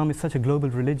Islam is such a global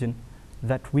religion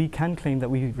that we can claim that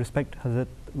we respect Hazrat,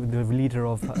 the leader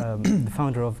of, the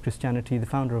founder of Christianity, the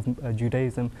founder of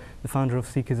Judaism, the founder of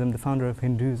Sikhism, the founder of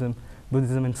Hinduism,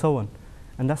 Buddhism, and so on.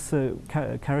 And that's a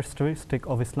characteristic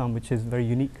of Islam which is very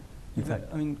unique. In fact.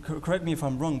 I mean, correct me if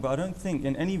I'm wrong, but I don't think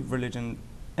in any religion,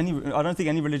 I don't think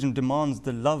any religion demands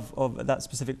the love of that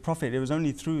specific prophet. It was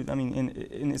only through, I mean,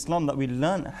 in Islam that we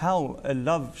learn how a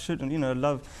love should,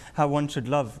 how one should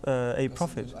love a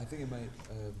prophet. I think in my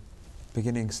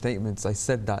beginning statements, I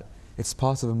said that it's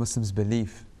part of a Muslim's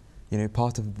belief,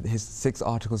 part of his 6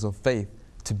 articles of faith,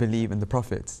 to believe in the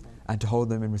prophets and to hold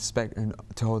them in respect and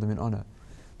to hold them in honor.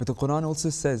 But the Quran also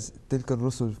says, تِلْكَ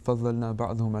الرُّسُلْ فَضَّلْنَا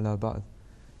بَعْضُهُمْ عَلَى بَعْضٍ,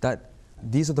 that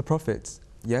these are the prophets.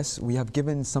 Yes, we have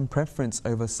given some preference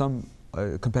over some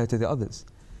compared to the others.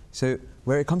 So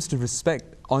where it comes to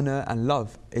respect, honor and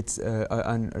love, it's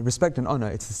and respect and honor,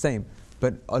 it's the same.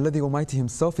 But Allah the Almighty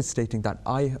Himself is stating that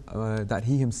that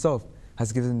He Himself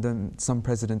has given them some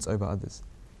precedence over others.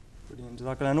 Brilliant.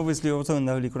 And obviously also in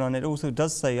the Holy Quran, it also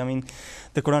does say, I mean,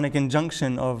 the Quranic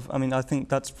injunction of, I mean, I think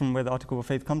that's from where the article of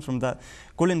faith comes from, that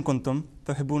قُلْ إِن كُنْتُمْ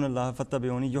تُحِبُّونَ اللَّهَ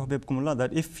فَاتَّبِعُونِي يُحْبِبْكُمُ اللَّهُ,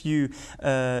 that if you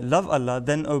love Allah,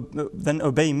 then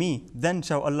obey me, then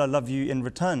shall Allah love you in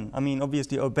return. I mean,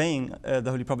 obviously obeying the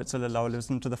Holy Prophet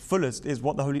ﷺ to the fullest is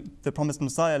what the promised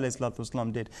Messiah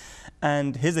ﷺ did.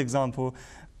 And his example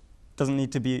doesn't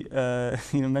need to be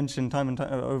mentioned time and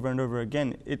time over and over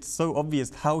again. It's so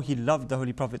obvious how he loved the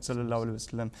Holy Prophet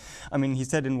ﷺ. I mean, he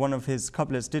said in one of his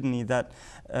couplets, didn't he, that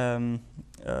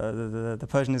the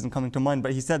Persian isn't coming to mind,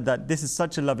 but he said that this is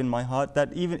such a love in my heart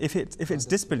that even if it's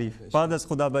disbelief, that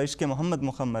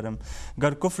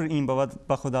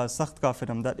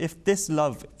if this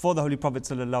love for the Holy Prophet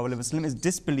ﷺ is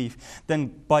disbelief,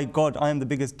 then by God I am the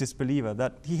biggest disbeliever.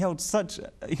 That he held such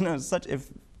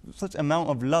amount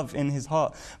of love in his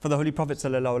heart for the Holy Prophet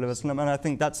ﷺ, and I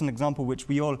think that's an example which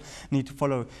we all need to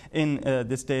follow in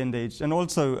this day and age. And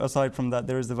also, aside from that,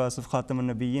 there is the verse of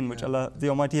Khatamun Nabiyyin, which Allah the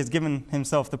Almighty has given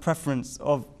Himself the preference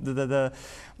of the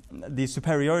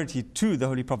superiority to the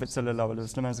Holy Prophet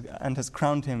ﷺ and has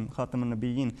crowned him Khatamun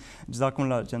Nabiyyin.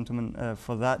 Jazakumullah, gentlemen,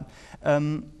 for that.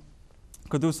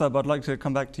 Quddus, I'd like to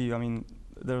come back to you. I mean,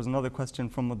 there was another question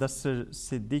from Mudassir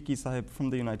Siddiqui Sahib from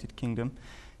the United Kingdom.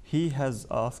 He has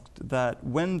asked that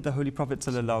when the Holy Prophet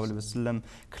ﷺ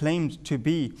claimed to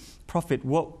be prophet,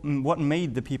 what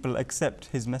made the people accept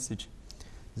his message?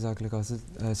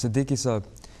 Siddiqui Sahib,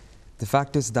 the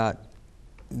fact is that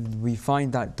we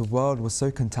find that the world was so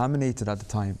contaminated at the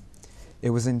time.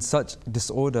 It was in such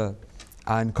disorder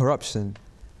and corruption,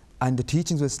 and the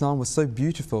teachings of Islam were so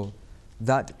beautiful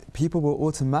that people were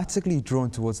automatically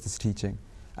drawn towards this teaching.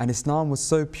 And Islam was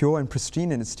so pure and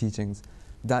pristine in its teachings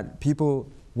that people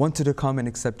wanted to come and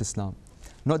accept Islam.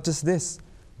 Not just this,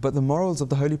 but the morals of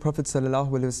the Holy Prophet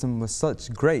ﷺ were such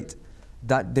great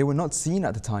that they were not seen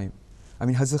at the time. I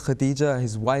mean, Hazrat Khadija,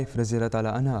 his wife, Raziyallahu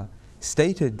ta'ala anha,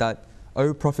 stated that,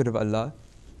 O Prophet of Allah,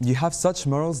 you have such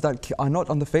morals that are not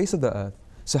on the face of the earth.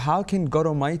 So how can God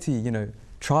Almighty,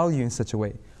 trial you in such a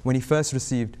way when he first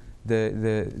received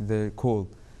the call?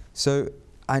 So,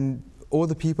 and all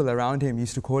the people around him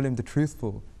used to call him the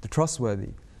truthful, the trustworthy.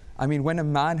 I mean, when a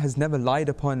man has never lied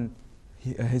upon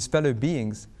his fellow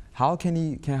beings, how can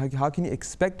he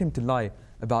expect him to lie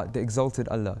about the exalted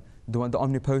Allah, the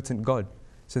omnipotent God?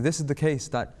 So this is the case,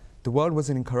 that the world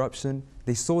wasn't in corruption.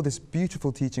 They saw this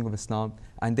beautiful teaching of Islam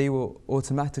and they were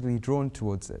automatically drawn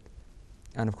towards it.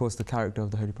 And of course the character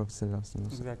of the Holy Prophet ﷺ.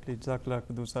 Exactly. Jazakallah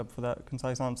Quddus for that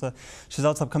concise answer.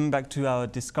 Shahzad, coming back to our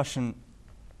discussion,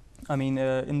 I mean,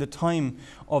 in the time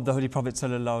of the Holy Prophet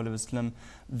ﷺ,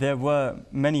 there were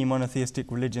many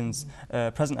monotheistic religions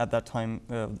present at that time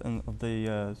of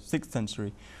the 6th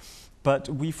century. But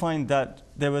we find that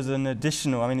there was an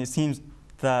additional, I mean, it seems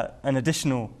that an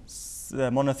additional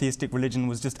monotheistic religion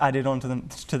was just added on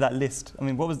to that list. I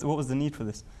mean, what was the need for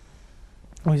this?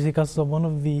 Well, you see, Qasid, one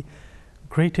of the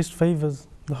greatest favors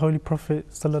the Holy Prophet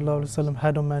ﷺ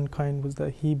had on mankind was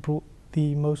that he brought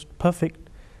the most perfect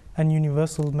and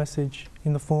universal message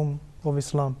in the form of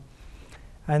Islam.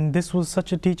 And this was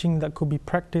such a teaching that could be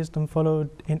practiced and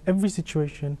followed in every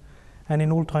situation and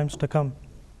in all times to come.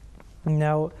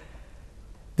 Now,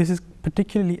 this is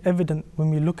particularly evident when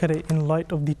we look at it in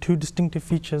light of the two distinctive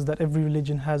features that every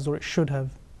religion has, or it should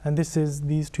have. And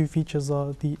these two features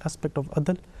are the aspect of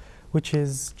adl, which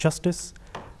is justice,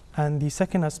 and the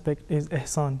second aspect is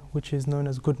ihsan, which is known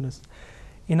as goodness.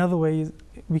 In other ways,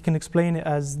 we can explain it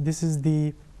as this is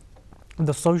the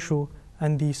social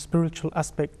and the spiritual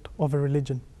aspect of a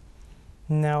religion.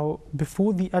 Now,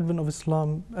 before the advent of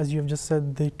Islam, as you have just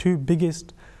said, the two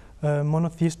biggest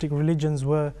monotheistic religions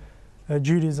were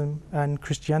Judaism and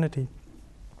Christianity.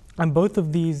 And both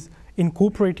of these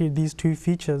incorporated these two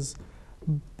features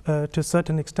to a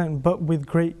certain extent, but with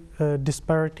great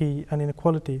disparity and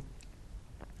inequality.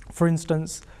 For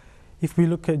instance, if we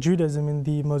look at Judaism in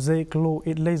the Mosaic law,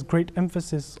 it lays great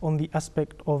emphasis on the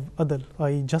aspect of adl,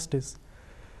 i.e. justice.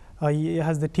 It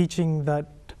has the teaching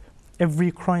that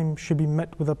every crime should be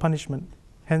met with a punishment.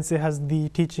 Hence it has the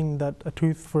teaching that a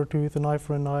tooth for a tooth, an eye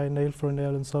for an eye, a nail for a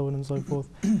nail, and so on and so forth.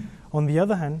 On the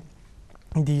other hand,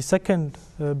 the second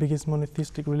biggest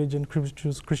monotheistic religion, which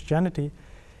was Christianity,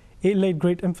 it laid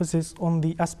great emphasis on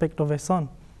the aspect of ihsan,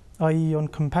 i.e. on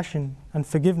compassion and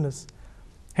forgiveness.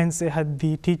 Hence it had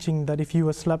the teaching that if you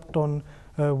were slapped on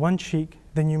one cheek,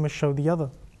 then you must show the other.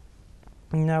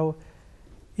 Now,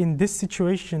 in this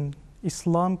situation,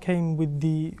 Islam came with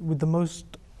the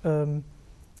most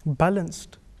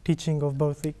balanced teaching of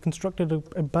both. It constructed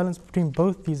a balance between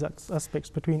both these aspects,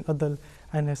 between adl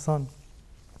and ihsan.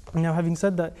 Now, having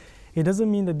said that, it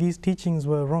doesn't mean that these teachings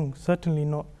were wrong, certainly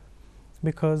not.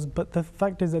 But the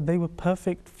fact is that they were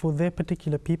perfect for their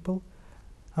particular people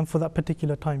and for that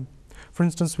particular time. For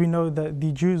instance, we know that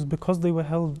the Jews, because they were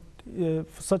held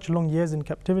for such long years in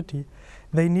captivity,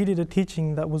 they needed a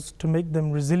teaching that was to make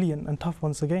them resilient and tough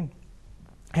once again.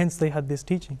 Hence they had this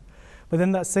teaching. But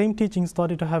then that same teaching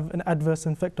started to have an adverse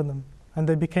effect on them, and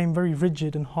they became very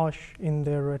rigid and harsh in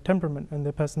their temperament and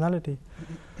their personality.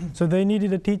 So they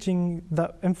needed a teaching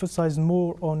that emphasized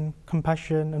more on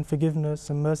compassion and forgiveness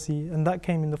and mercy, and that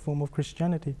came in the form of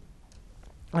Christianity.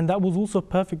 And that was also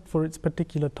perfect for its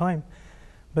particular time.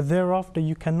 But thereafter,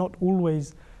 you cannot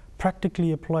always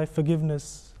practically apply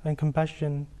forgiveness and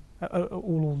compassion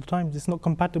all the time. It's not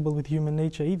compatible with human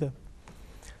nature either.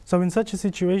 So in such a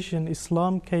situation,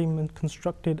 Islam came and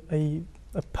constructed a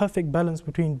perfect balance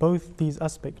between both these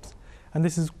aspects. And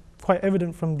this is quite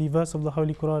evident from the verse of the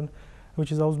Holy Quran,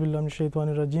 which is أعوذ بالله من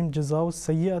الشيطان الرجيم جزاء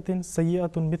سيئة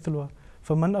سيئة مثلها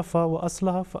فمن أفا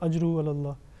وأصلح فأجره على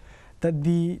الله. That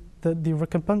the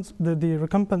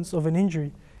recompense of an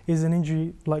injury is an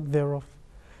injury like thereof.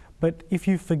 But if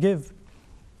you forgive,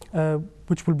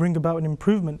 which will bring about an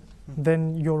improvement,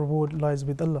 then your reward lies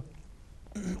with Allah.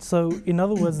 So, in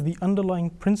other words, the underlying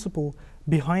principle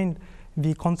behind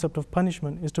the concept of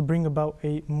punishment is to bring about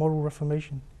a moral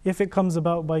reformation. If it comes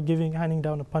about by handing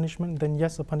down a punishment, then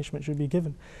yes, a punishment should be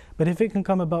given. But if it can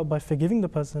come about by forgiving the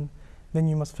person, then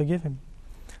you must forgive him.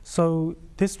 So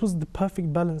this was the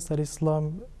perfect balance that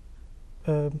Islam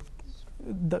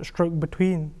that struck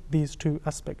between these two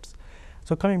aspects.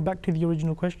 So coming back to the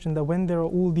original question, that when there are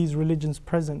all these religions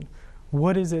present,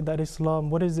 what is it that Islam,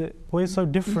 what is so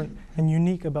different and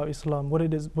unique about Islam?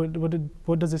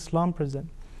 What does Islam present?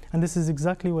 And this is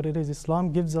exactly what it is.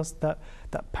 Islam gives us that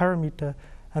parameter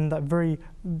and that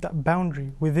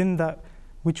boundary within that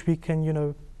which we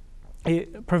can,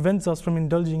 it prevents us from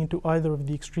indulging into either of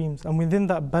the extremes. And within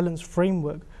that balanced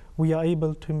framework, we are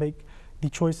able to make the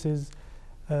choices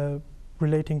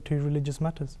relating to religious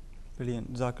matters.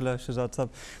 Brilliant. Jazakallah, Shahzad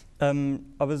Sahib.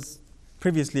 I was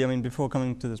previously, before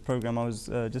coming to this program, I was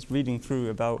just reading through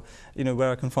about,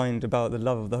 where I can find about the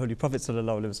love of the Holy Prophet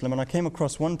sallallahu alaihi wasallam, and I came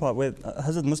across one part where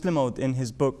Hazrat Muslim Maud, in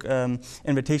his book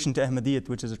Invitation to Ahmadiyyat,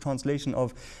 which is a translation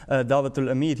of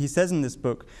Dawatul Amir, he says in this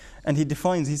book, and he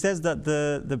says that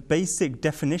the basic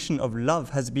definition of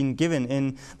love has been given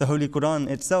in the Holy Quran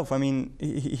itself.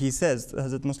 He says,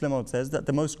 Hazrat Muslim Maud says, that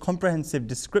the most comprehensive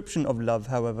description of love,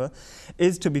 however,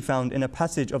 is to be found in a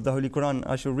passage of the Holy Quran.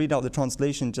 I shall read out the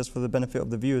translation just for the benefit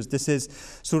of the viewers. This is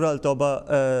Surah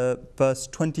Al-Tawbah, verse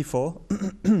 24.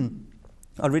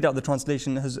 I'll read out the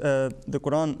translation. The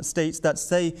Quran states that,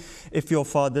 say, if your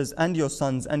fathers and your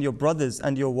sons and your brothers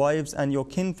and your wives and your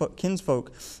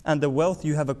kinsfolk and the wealth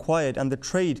you have acquired and the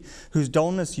trade whose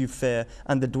dullness you fear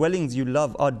and the dwellings you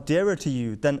love are dearer to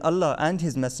you than Allah and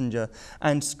His Messenger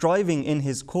and striving in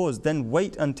His cause, then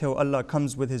wait until Allah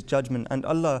comes with His judgment, and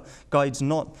Allah guides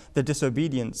not the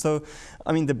disobedient. So,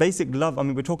 the basic love,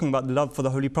 we're talking about the love for the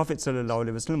Holy Prophet sallallahu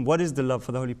alaihi wasallam. What is the love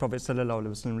for the Holy Prophet sallallahu alaihi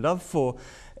wasallam? Love for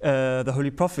the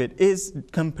Holy Prophet is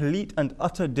complete and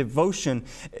utter devotion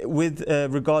with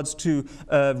regards to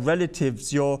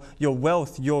relatives, your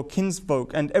wealth, your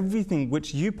kinsfolk, and everything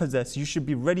which you possess. You should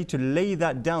be ready to lay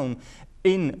that down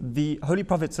in the Holy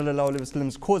Prophet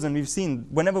ﷺ's cause. And we've seen,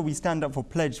 whenever we stand up for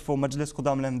pledge for Majlis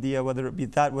Qudam al-Ahmadiyya, whether it be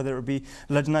that, whether it be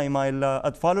Lajna Imaillah,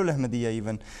 Atfalul Ahmadiyya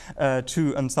even,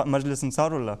 to Majlis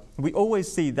Ansarullah, we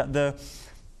always see that the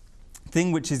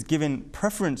thing which is given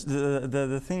preference,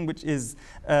 the thing which is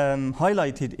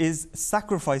highlighted is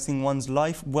sacrificing one's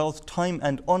life, wealth, time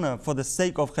and honor for the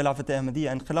sake of Khilafat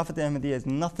Ahmadiyya. And Khilafat Ahmadiyya is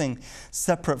nothing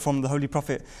separate from the Holy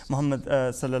Prophet Muhammad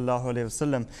sallallahu alayhi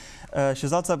wasallam.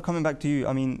 Shahzad Sahib, coming back to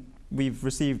you, we've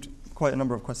received quite a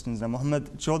number of questions now.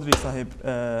 Muhammad Chaudhry Sahib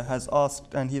has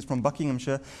asked, and he is from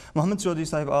Buckinghamshire. Muhammad Chaudhry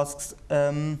Sahib asks,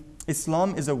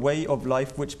 Islam is a way of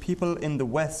life which people in the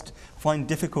West find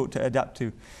difficult to adapt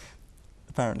to.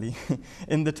 Apparently,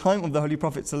 in the time of the Holy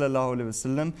Prophet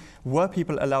ﷺ, were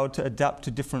people allowed to adapt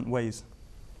to different ways?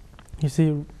 You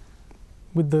see,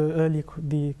 with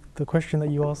the question that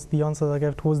you asked, the answer that I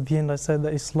gave towards the end, I said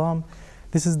that Islam,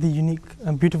 this is the unique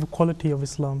and beautiful quality of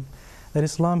Islam, that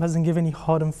Islam hasn't given any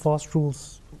hard and fast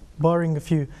rules, barring a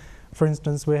few, for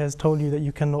instance, where it has told you that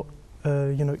you cannot,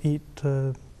 eat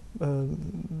the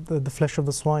flesh of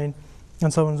the swine,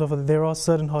 and so on and so forth. There are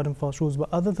certain hard and fast rules, but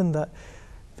other than that,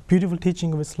 beautiful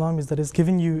teaching of Islam is that it's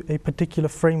given you a particular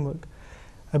framework,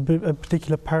 a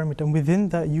particular parameter, and within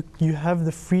that you have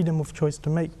the freedom of choice to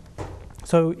make.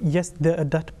 So yes, the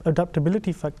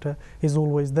adaptability factor is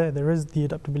always there. There is the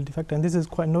adaptability factor, and this is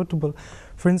quite notable.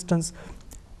 For instance,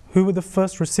 who were the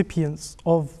first recipients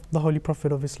of the Holy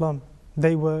Prophet of Islam?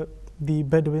 They were the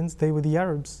Bedouins, they were the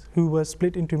Arabs, who were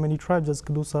split into many tribes, as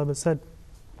Quddus Arif said.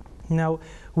 Now,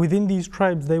 within these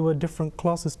tribes, there were different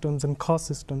class systems and caste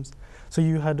systems. So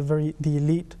you had the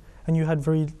elite, and you had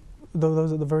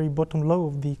those at the very bottom low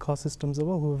of the caste systems as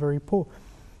well, who were very poor.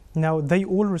 Now, they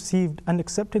all received and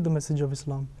accepted the message of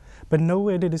Islam, but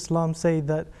nowhere did Islam say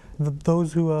that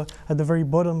those who are at the very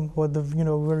bottom or the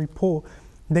very poor,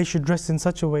 they should dress in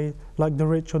such a way like the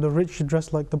rich, or the rich should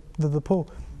dress like the poor,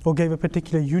 or gave a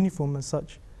particular uniform as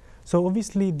such. So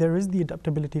obviously there is the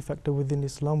adaptability factor within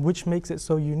Islam, which makes it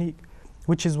so unique,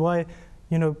 which is why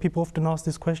people often ask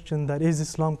this question, that is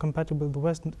Islam compatible with the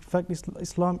West? In fact,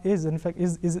 Islam is, and in fact,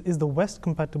 is the West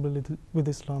compatible with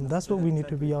Islam? That's what we need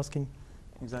to be asking.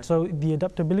 Exactly. So the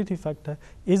adaptability factor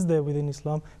is there within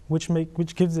Islam, which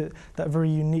gives it that very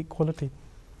unique quality.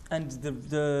 And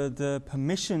the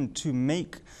permission to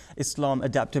make Islam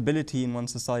adaptability in one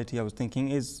society, I was thinking,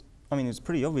 is, it's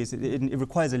pretty obvious. It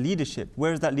requires a leadership.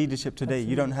 Where is that leadership today? Absolutely.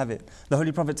 You don't have it. The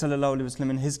Holy Prophet ﷺ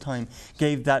in his time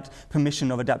gave that permission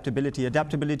of adaptability.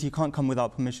 Adaptability can't come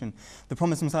without permission. The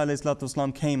Prophet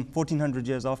ﷺ came 1400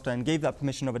 years after and gave that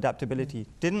permission of adaptability.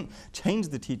 Didn't change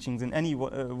the teachings in any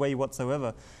way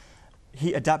whatsoever.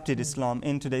 He adapted Islam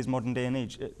in today's modern day and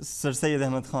age. Sir Sayyid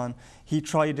Ahmad Khan, he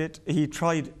tried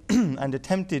and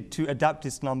attempted to adapt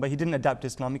Islam, but he didn't adapt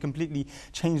Islam. He completely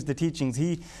changed the teachings.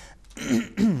 He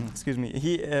excuse me,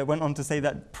 he went on to say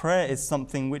that prayer is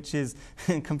something which is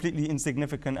completely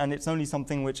insignificant, and it's only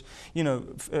something which,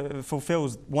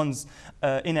 fulfills one's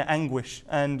inner anguish,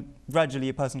 and gradually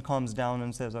a person calms down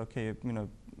and says, okay,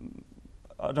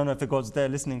 I don't know if the God's there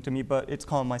listening to me, but it's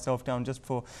calmed myself down just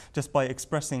by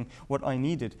expressing what I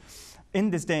needed. In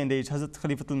this day and age, Hazrat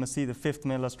Khalifatul Masih V,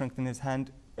 may Allah strengthen his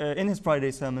hand, in his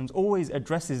Friday sermons always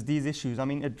addresses these issues. I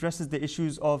mean, addresses the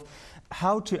issues of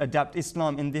how to adapt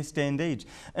Islam in this day and age.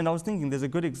 And I was thinking there's a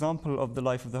good example of the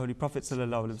life of the Holy Prophet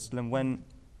ﷺ when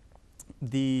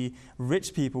the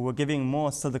rich people were giving more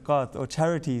sadaqat or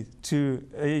charity to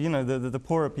the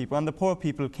poorer people, and the poorer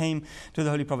people came to the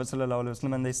Holy Prophet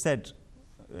ﷺ and they said,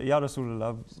 Ya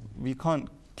Rasulullah, we can't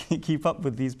keep up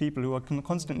with these people who are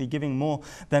constantly giving more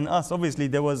than us. Obviously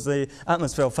there was a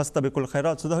atmosphere of fastabiqul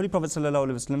khairat. So the Holy Prophet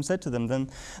ﷺ said to them, then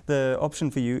the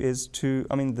option for you is to,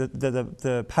 I mean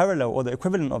the parallel or the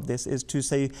equivalent of this is to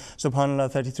say Subhanallah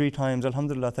 33 times,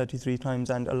 Alhamdulillah 33 times,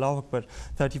 and Allahu Akbar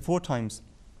 34 times.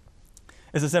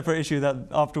 It's a separate issue that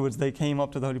afterwards they came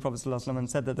up to the Holy Prophet ﷺ and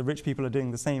said that the rich people are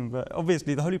doing the same. But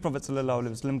obviously the Holy Prophet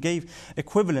ﷺ gave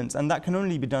equivalents, and that can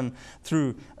only be done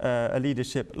through a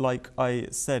leadership like I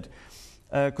said.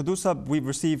 Quddus, we've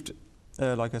received,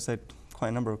 like I said, quite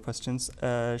a number of questions.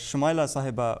 Shumaila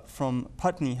Sahiba from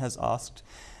Putney has asked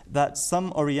that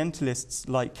some Orientalists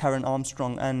like Karen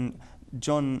Armstrong and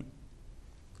John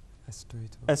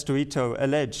Estoito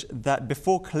allege that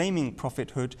before claiming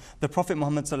prophethood, the Prophet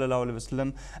Muhammad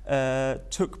ﷺ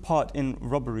took part in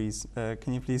robberies.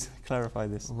 Can you please clarify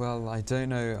this? Well, I don't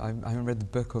know. I haven't read the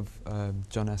book of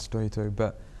John Estoito,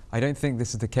 but I don't think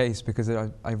this is the case, because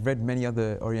I've read many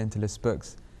other Orientalist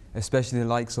books, especially the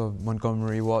likes of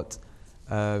Montgomery Watt,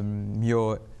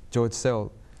 Muir, George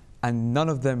Sale, and none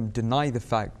of them deny the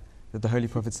fact that the Holy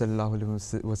Prophet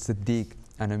ﷺ was Siddiq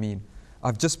and Amin.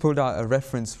 I've just pulled out a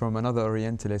reference from another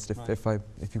Orientalist, if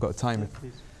you've got time.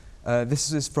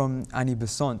 This is from Annie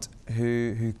Besant,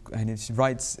 who she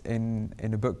writes in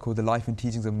a book called The Life and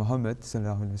Teachings of Muhammad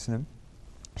ﷺ.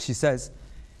 She says,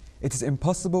 "It is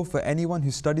impossible for anyone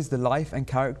who studies the life and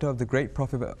character of the great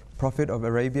prophet of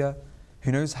Arabia,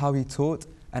 who knows how he taught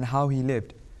and how he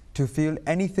lived, to feel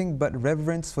anything but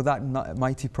reverence for that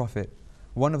mighty prophet,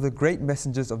 one of the great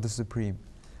messengers of the Supreme.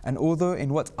 And although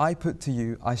in what I put to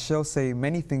you I shall say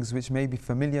many things which may be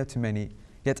familiar to many,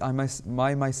 yet I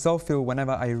myself feel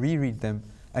whenever I reread them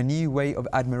a new way of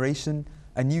admiration,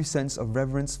 a new sense of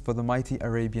reverence for the mighty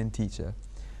Arabian teacher."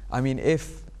 I mean,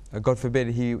 if, God forbid,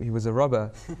 he was a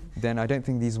robber, then I don't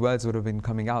think these words would have been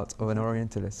coming out of an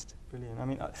Orientalist. Brilliant. I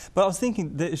mean, but I was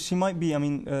thinking that she might be,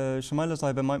 Shumaila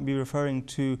Sahiba might be referring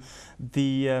to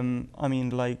the,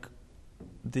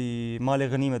 the Mali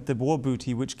Ghanimat, the war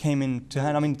booty, which came into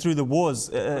hand, through the wars,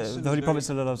 the Holy Prophet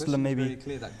ﷺ maybe... It's very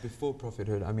clear that before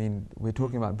prophethood, we're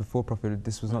talking about before prophethood,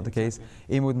 this was not the case.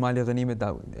 Even with Mali Ghanimat,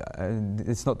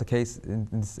 it's not the case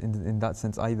in that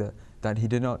sense either, that he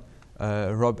did not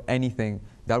rob anything.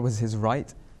 That was his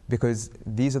right, because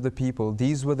these were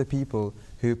the people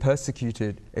who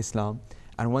persecuted Islam,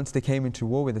 and once they came into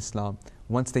war with Islam,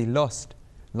 once they lost,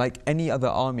 like any other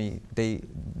army, the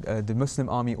Muslim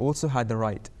army also had the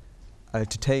right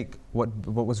to take what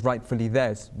was rightfully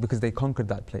theirs, because they conquered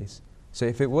that place. So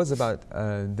if it was about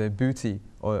the booty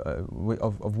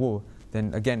of war,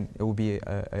 then again it will be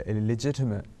a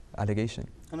legitimate allegation.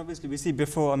 And obviously we see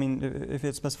before, if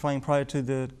it's specifying prior to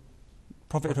the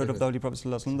prophethood of the Holy Prophet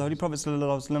ﷺ. The Holy Prophet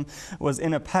ﷺ was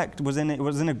in a pact, was in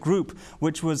a group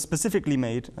which was specifically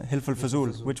made, Hilf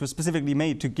al-Fuzul, which was specifically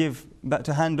made to give back,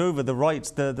 to hand over the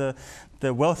rights, the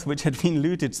wealth which had been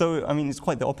looted. So it's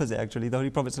quite the opposite actually. The Holy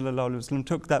Prophet ﷺ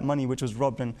took that money which was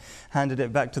robbed and handed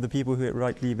it back to the people who it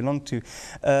rightly belonged to.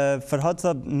 Farhad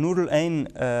Sahib, Nurul Ain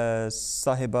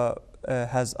Sahiba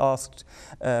has asked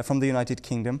from the United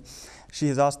Kingdom. She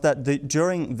has asked that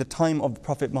during the time of the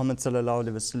Prophet Muhammad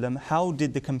ﷺ, how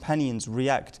did the companions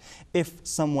react if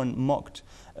someone mocked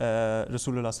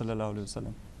Rasulullah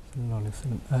ﷺ?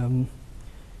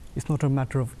 It's not a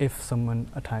matter of if someone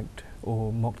attacked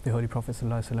or mocked the Holy Prophet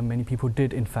ﷺ. Many people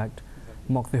did in fact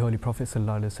mock the Holy Prophet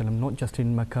ﷺ, not just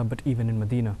in Mecca but even in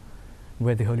Medina,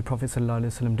 where the Holy Prophet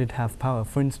ﷺ did have power.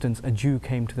 For instance, a Jew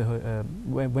came to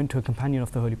went to a companion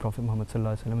of the Holy Prophet Muhammad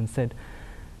ﷺ and said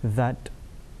that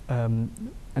and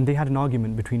they had an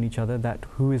argument between each other that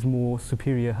who is more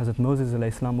superior, Hazrat Moses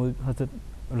alayhi salam or Hazrat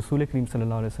Rasul Kareem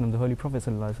sallallahu alayhi wasallam, the Holy Prophet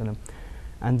sallallahu alayhi wasallam.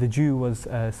 And the Jew was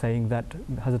saying that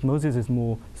Hazrat Moses is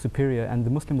more superior, and the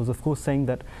Muslim was of course saying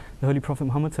that the Holy Prophet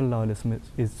Muhammad sallallahu alayhi wasallam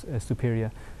is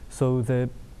superior. So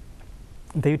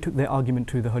they took their argument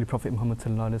to the Holy Prophet Muhammad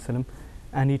sallallahu alayhi wasallam,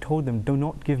 and he told them, do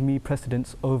not give me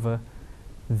precedence over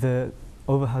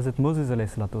Hazrat Moses alayhi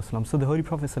salatu wasalam. So the Holy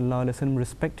Prophet sallallahu alayhi wasallam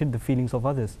respected the feelings of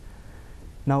others.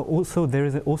 Now also there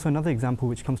is also another example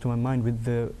which comes to my mind with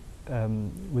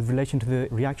relation to the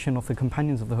reaction of the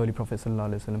companions of the Holy Prophet sallallahu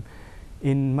alayhi wasallam.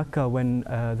 In Mecca, when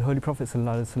the Holy Prophet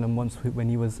ﷺ once,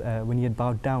 when he had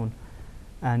bowed down,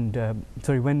 and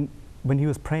when he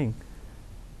was praying,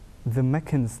 the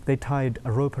Meccans, they tied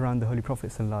a rope around the Holy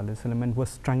Prophet ﷺ and was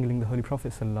strangling the Holy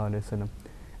Prophet ﷺ.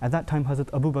 At that time,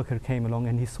 Hazrat Abu Bakr came along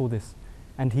and he saw this,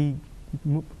 and he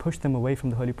pushed them away from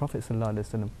the Holy Prophet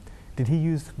ﷺ. Did he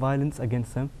use violence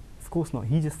against them? Of course not.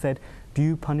 He just said, do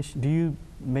you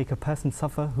make a person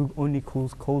suffer who only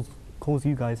calls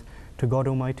you guys to God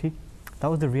Almighty? That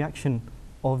was the reaction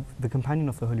of the companion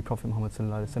of the Holy Prophet Muhammad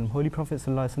ﷺ. Holy Prophet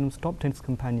ﷺ stopped his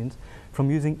companions from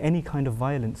using any kind of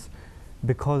violence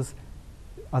because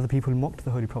other people mocked the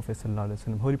Holy Prophet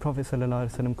ﷺ. Holy Prophet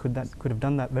ﷺ could have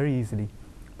done that very easily.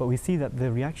 But we see that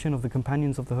the reaction of the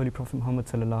companions of the Holy Prophet Muhammad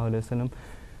ﷺ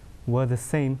were the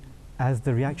same as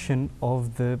the reaction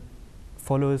of the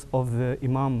followers of the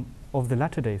Imam of the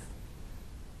latter days.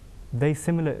 We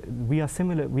are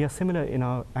similar in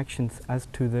our actions as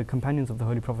to the companions of the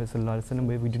Holy Prophet ﷺ,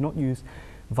 where we do not use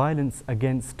violence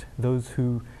against those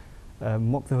who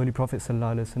mock the Holy Prophet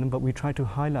ﷺ, but we try to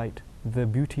highlight the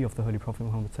beauty of the Holy Prophet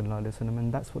Muhammad ﷺ,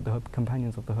 and that's what the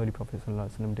companions of the Holy Prophet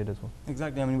ﷺ did as well.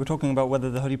 Exactly. I mean, we're talking about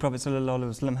whether the Holy Prophet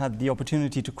ﷺ had the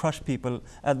opportunity to crush people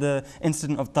at the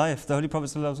incident of Taif. The Holy Prophet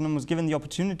ﷺ was given the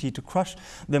opportunity to crush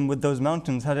them with those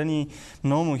mountains. Had any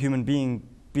normal human being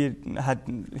had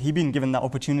he been given that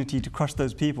opportunity to crush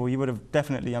those people, he would have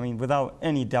definitely, I mean, without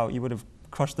any doubt, he would have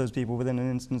crushed those people within an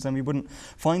instant, and we wouldn't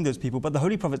find those people. But the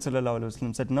Holy Prophet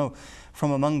ﷺ said, no,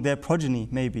 from among their progeny,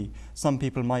 maybe some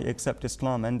people might accept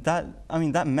Islam. And that, I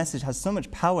mean, that message has so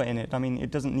much power in it. I mean,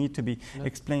 it doesn't need to be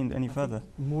explained any further.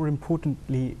 More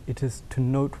importantly, it is to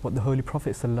note what the Holy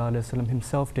Prophet ﷺ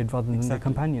himself did rather than the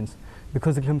companions.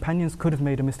 Because the companions could have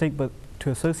made a mistake, but to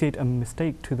associate a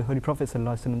mistake to the Holy Prophet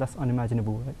ﷺ, that's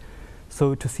unimaginable, right?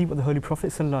 So to see what the Holy Prophet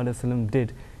ﷺ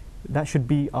did, that should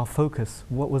be our focus.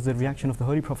 What was the reaction of the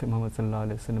Holy Prophet Muhammad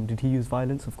ﷺ? Did he use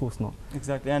violence? Of course not.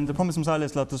 Exactly. And the Prophet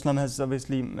ﷺ has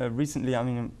obviously recently, I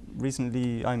mean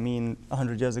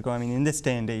 100 years ago, I mean in this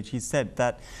day and age, he said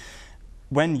that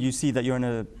when you see that you're in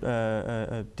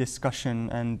a discussion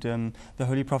and the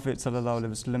Holy Prophet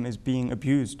ﷺ is being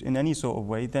abused in any sort of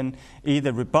way, then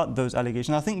either rebut those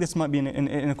allegations. I think this might be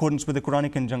in accordance with the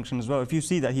Quranic injunction as well. If you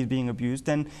see that he's being abused,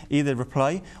 then either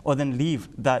reply or then leave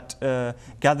that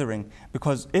gathering.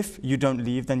 Because if you don't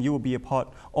leave, then you will be a part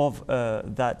of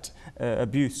that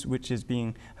abuse which is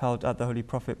being held at the Holy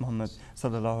Prophet Muhammad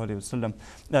ﷺ.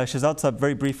 Shahzad Sahib,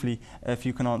 very briefly, if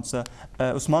you can answer.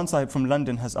 Usman Sahib from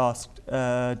London has asked,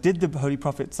 did the Holy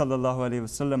Prophet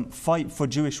ﷺ fight for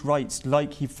Jewish rights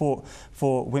like he fought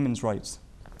for women's rights?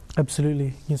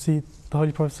 Absolutely. You see, the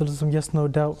Holy Prophet ﷺ, yes, no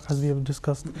doubt, as we have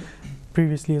discussed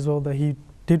previously as well, that he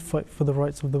did fight for the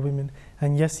rights of the women.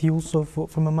 And yes, he also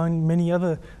fought from among many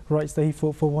other rights that he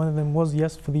fought for. One of them was,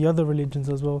 yes, for the other religions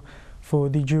as well, for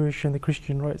the Jewish and the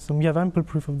Christian rights. And we have ample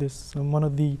proof of this. And one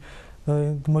of the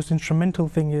most instrumental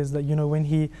thing is that, you know, when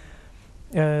he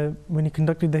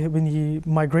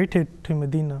migrated to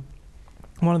Medina,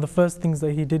 one of the first things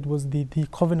that he did was the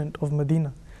Covenant of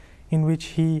Medina, in which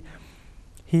he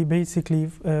basically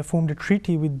formed a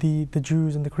treaty with the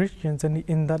Jews and the Christians, and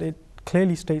in that it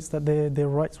clearly states that their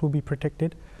rights will be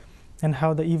protected, and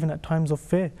how that even at times of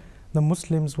fear, the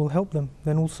Muslims will help them.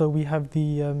 Then also we have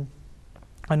the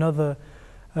another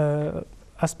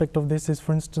aspect of this is,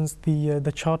 for instance,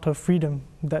 the Charter of Freedom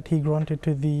that he granted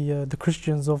to the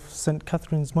Christians of St.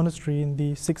 Catherine's Monastery in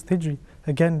the 6th Hijri.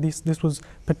 Again, this was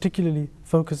particularly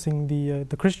focusing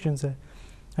the Christians there.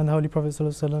 And the Holy Prophet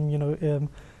ﷺ, you know,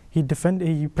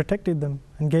 he protected them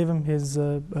and gave him his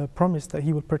promise that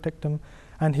he would protect them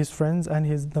and his friends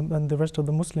and the rest of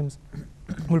the Muslims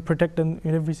will protect them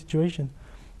in every situation.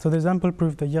 So there's ample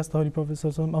proof that yes, the Holy Prophet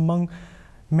ﷺ, among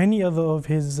many other of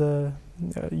his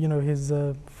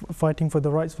fighting for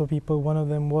the rights for people, one of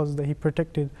them was that he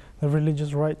protected the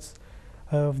religious rights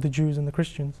of the Jews and the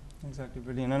Christians. Exactly,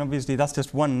 brilliant. And obviously that's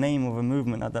just one name of a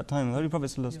movement at that time. The Holy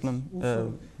Prophet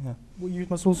ﷺ, what you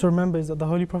must also remember is that the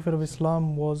Holy Prophet of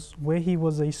Islam was, where he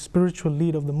was a spiritual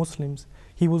leader of the Muslims,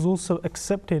 he was also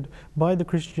accepted by the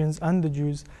Christians and the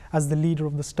Jews as the leader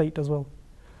of the state as well.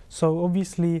 So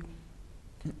obviously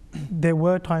there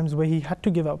were times where he had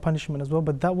to give out punishment as well,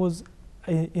 but that was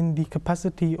in the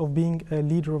capacity of being a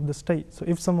leader of the state. So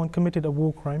if someone committed a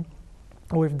war crime,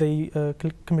 or if they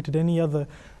committed any other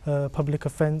public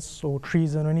offense or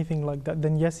treason or anything like that,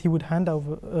 then yes, he would hand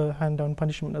down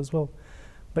punishment as well.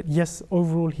 But yes,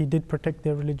 overall he did protect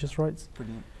their religious rights.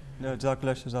 Brilliant.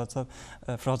 Jazakallah Shahzad Sahib.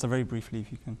 Farhad, very briefly,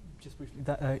 if you can. Just briefly,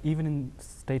 that, even in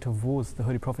state of wars, the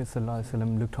Holy Prophet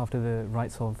ﷺ looked after the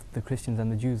rights of the Christians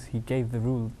and the Jews. He gave the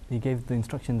rule, he gave the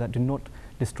instruction that do not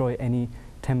destroy any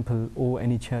temple or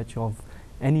any church of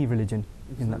any religion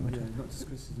in that matter. Not just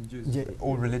Christians and Jews, Yeah,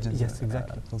 all religions. yes,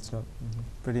 exactly. Full stop.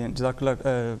 Brilliant. Jazakallah,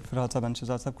 Farhad Sahib and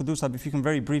Shahzad Sahib. Quddus Sahib, if you can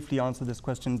very briefly answer this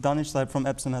question. Danish Sahib from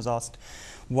Epsom has asked,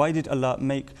 why did Allah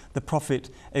make the Prophet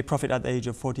a prophet at the age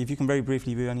of 40? If you can very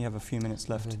briefly, we only have a few minutes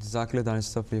left. Jazakallah, Danish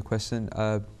Sahib, for your question.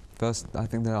 First, I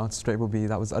think the answer straight will be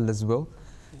that was Allah's will.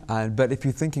 But if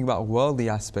you're thinking about a worldly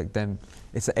aspect, then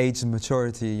it's an age of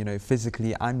maturity, you know,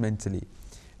 physically and mentally.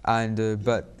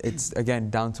 But it's again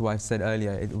down to what I've said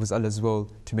earlier. It was Allah's will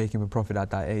to make him a prophet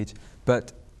at that age.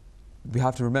 But we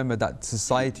have to remember that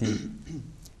society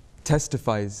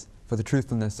testifies for the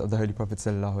truthfulness of the Holy Prophet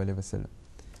sallallahu alaihi wasallam.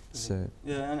 So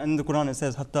yeah, and in the Quran it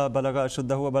says, "Hatta balaga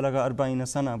ashuddahu wa balaga arba'ina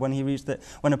sana." When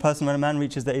a man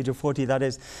reaches the age of 40, that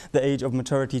is the age of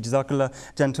maturity. Jazakallah,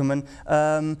 gentlemen.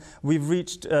 We've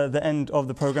reached the end of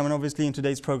the program, and obviously in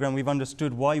today's program we've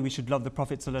understood why we should love the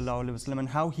Prophet sallallahu alaihi wasallam and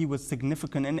how he was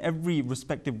significant in every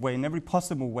respective way, in every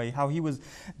possible way. How he was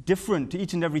different to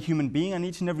each and every human being and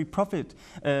each and every prophet.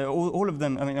 All of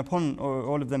them. I mean, upon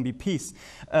all of them be peace.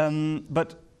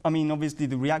 But I mean, obviously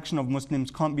the reaction of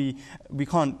Muslims we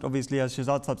can't, obviously, as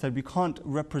Shahzad Sahib said, we can't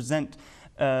represent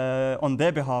on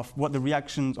their behalf what the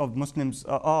reactions of Muslims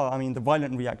are. I mean, the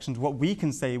violent reactions. What we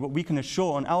can say, what we can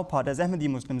assure on our part as Ahmadi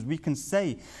Muslims, we can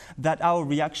say that our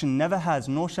reaction never has,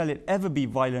 nor shall it ever be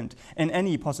violent in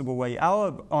any possible way.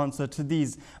 Our answer to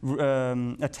these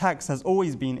attacks has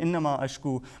always been, Innama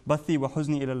ashku bathi wa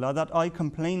huzni ilallah, that I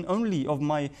complain only of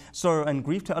my sorrow and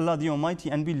grief to Allah the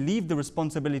Almighty, and we leave the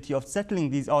responsibility of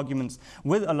settling these arguments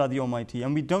with Allah the Almighty,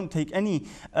 and we don't take any,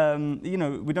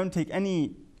 we don't take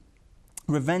any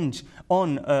revenge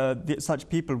on such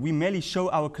people. We merely show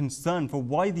our concern for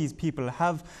why these people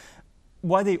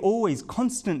why they always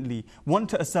constantly want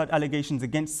to assert allegations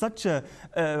against such a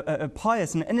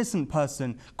pious and innocent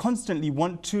person, constantly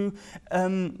want to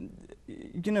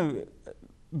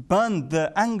burn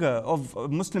the anger of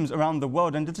Muslims around the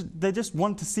world, and they just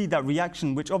want to see that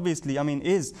reaction, which obviously, I mean,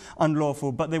 is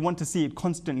unlawful, but they want to see it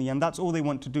constantly, and that's all they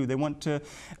want to do. They want to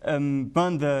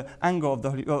burn the anger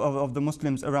of the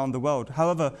Muslims around the world.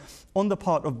 However, on the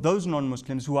part of those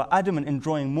non-Muslims who are adamant in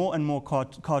drawing more and more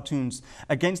cartoons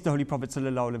against the Holy Prophet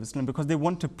ﷺ, because they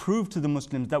want to prove to the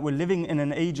Muslims that we're living in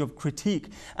an age of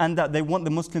critique, and that they want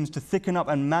the Muslims to thicken up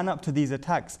and man up to these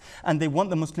attacks, and they want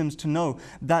the Muslims to know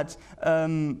that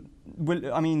they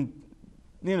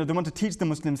want to teach the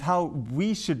Muslims how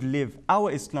we should live our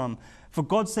Islam. For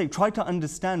God's sake, try to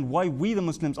understand why we the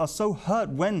Muslims are so hurt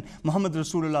when Muhammad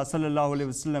Rasulullah sallallahu alaihi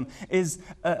wasallam is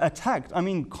attacked. I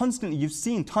mean, constantly, you've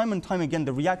seen time and time again,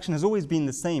 the reaction has always been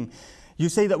the same. You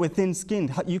say that we're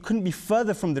thin-skinned. You couldn't be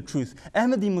further from the truth.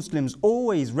 Ahmadi Muslims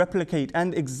always replicate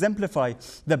and exemplify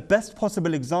the best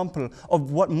possible example of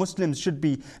what Muslims should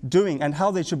be doing and how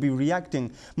they should be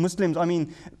reacting. Muslims, I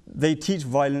mean, they teach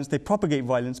violence, they propagate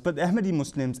violence, but the Ahmadi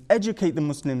Muslims educate the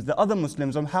Muslims, the other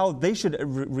Muslims, on how they should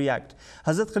react.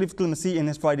 Hazrat Khalifatul Masih in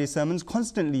his Friday sermons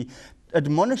constantly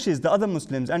admonishes the other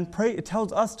Muslims and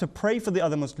tells us to pray for the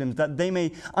other Muslims, that they may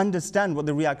understand what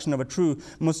the reaction of a true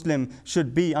Muslim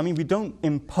should be. I mean, we don't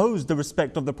impose the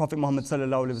respect of the Prophet Muhammad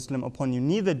ﷺ upon you,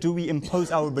 neither do we impose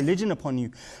our religion upon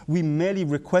you. We merely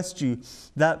request you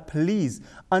that please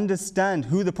understand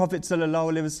who the Prophet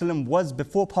ﷺ was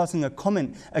before passing a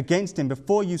comment against him,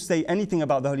 before you say anything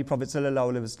about the Holy Prophet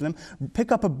ﷺ.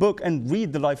 Pick up a book and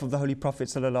read the life of the Holy Prophet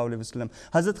ﷺ.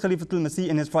 Hazrat Khalifatul Masih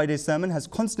in his Friday sermon has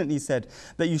constantly said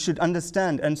that you should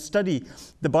understand and study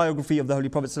the biography of the Holy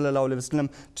Prophet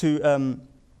ﷺ to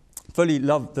fully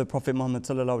love the Prophet Muhammad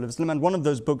ﷺ. And one of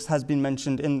those books has been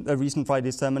mentioned in a recent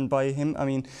Friday sermon by him. I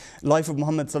mean, Life of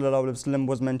Muhammad ﷺ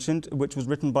was mentioned, which was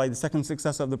written by the second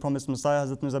successor of the promised Messiah,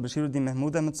 Hazrat Mirza Bashiruddin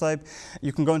Mahmud Ahmad Sahib.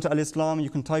 You can go into Al-Islam, you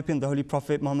can type in the Holy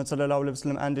Prophet Muhammad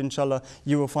ﷺ, and inshallah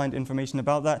you will find information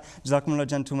about that. Jazakumullah,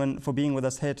 gentlemen, for being with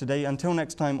us here today. Until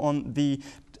next time, on the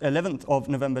 11th of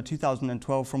November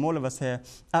 2012, from all of us here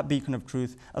at Beacon of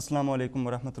Truth, Assalamu alaikum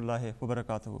wa rahmatullahi wa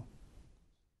barakatuhu.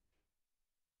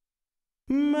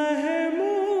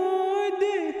 Mahmood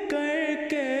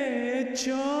करके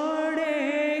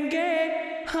छोड़ेंगे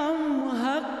हम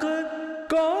हक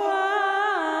को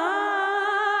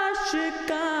आशिकार,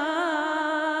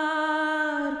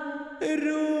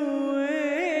 रूए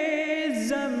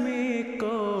ज़मीं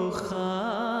को खा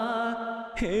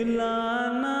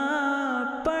हिलाना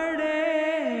पड़े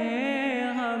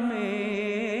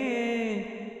हमें,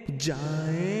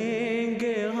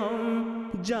 जाएंगे हम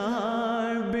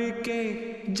जहाँ बिके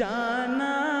जा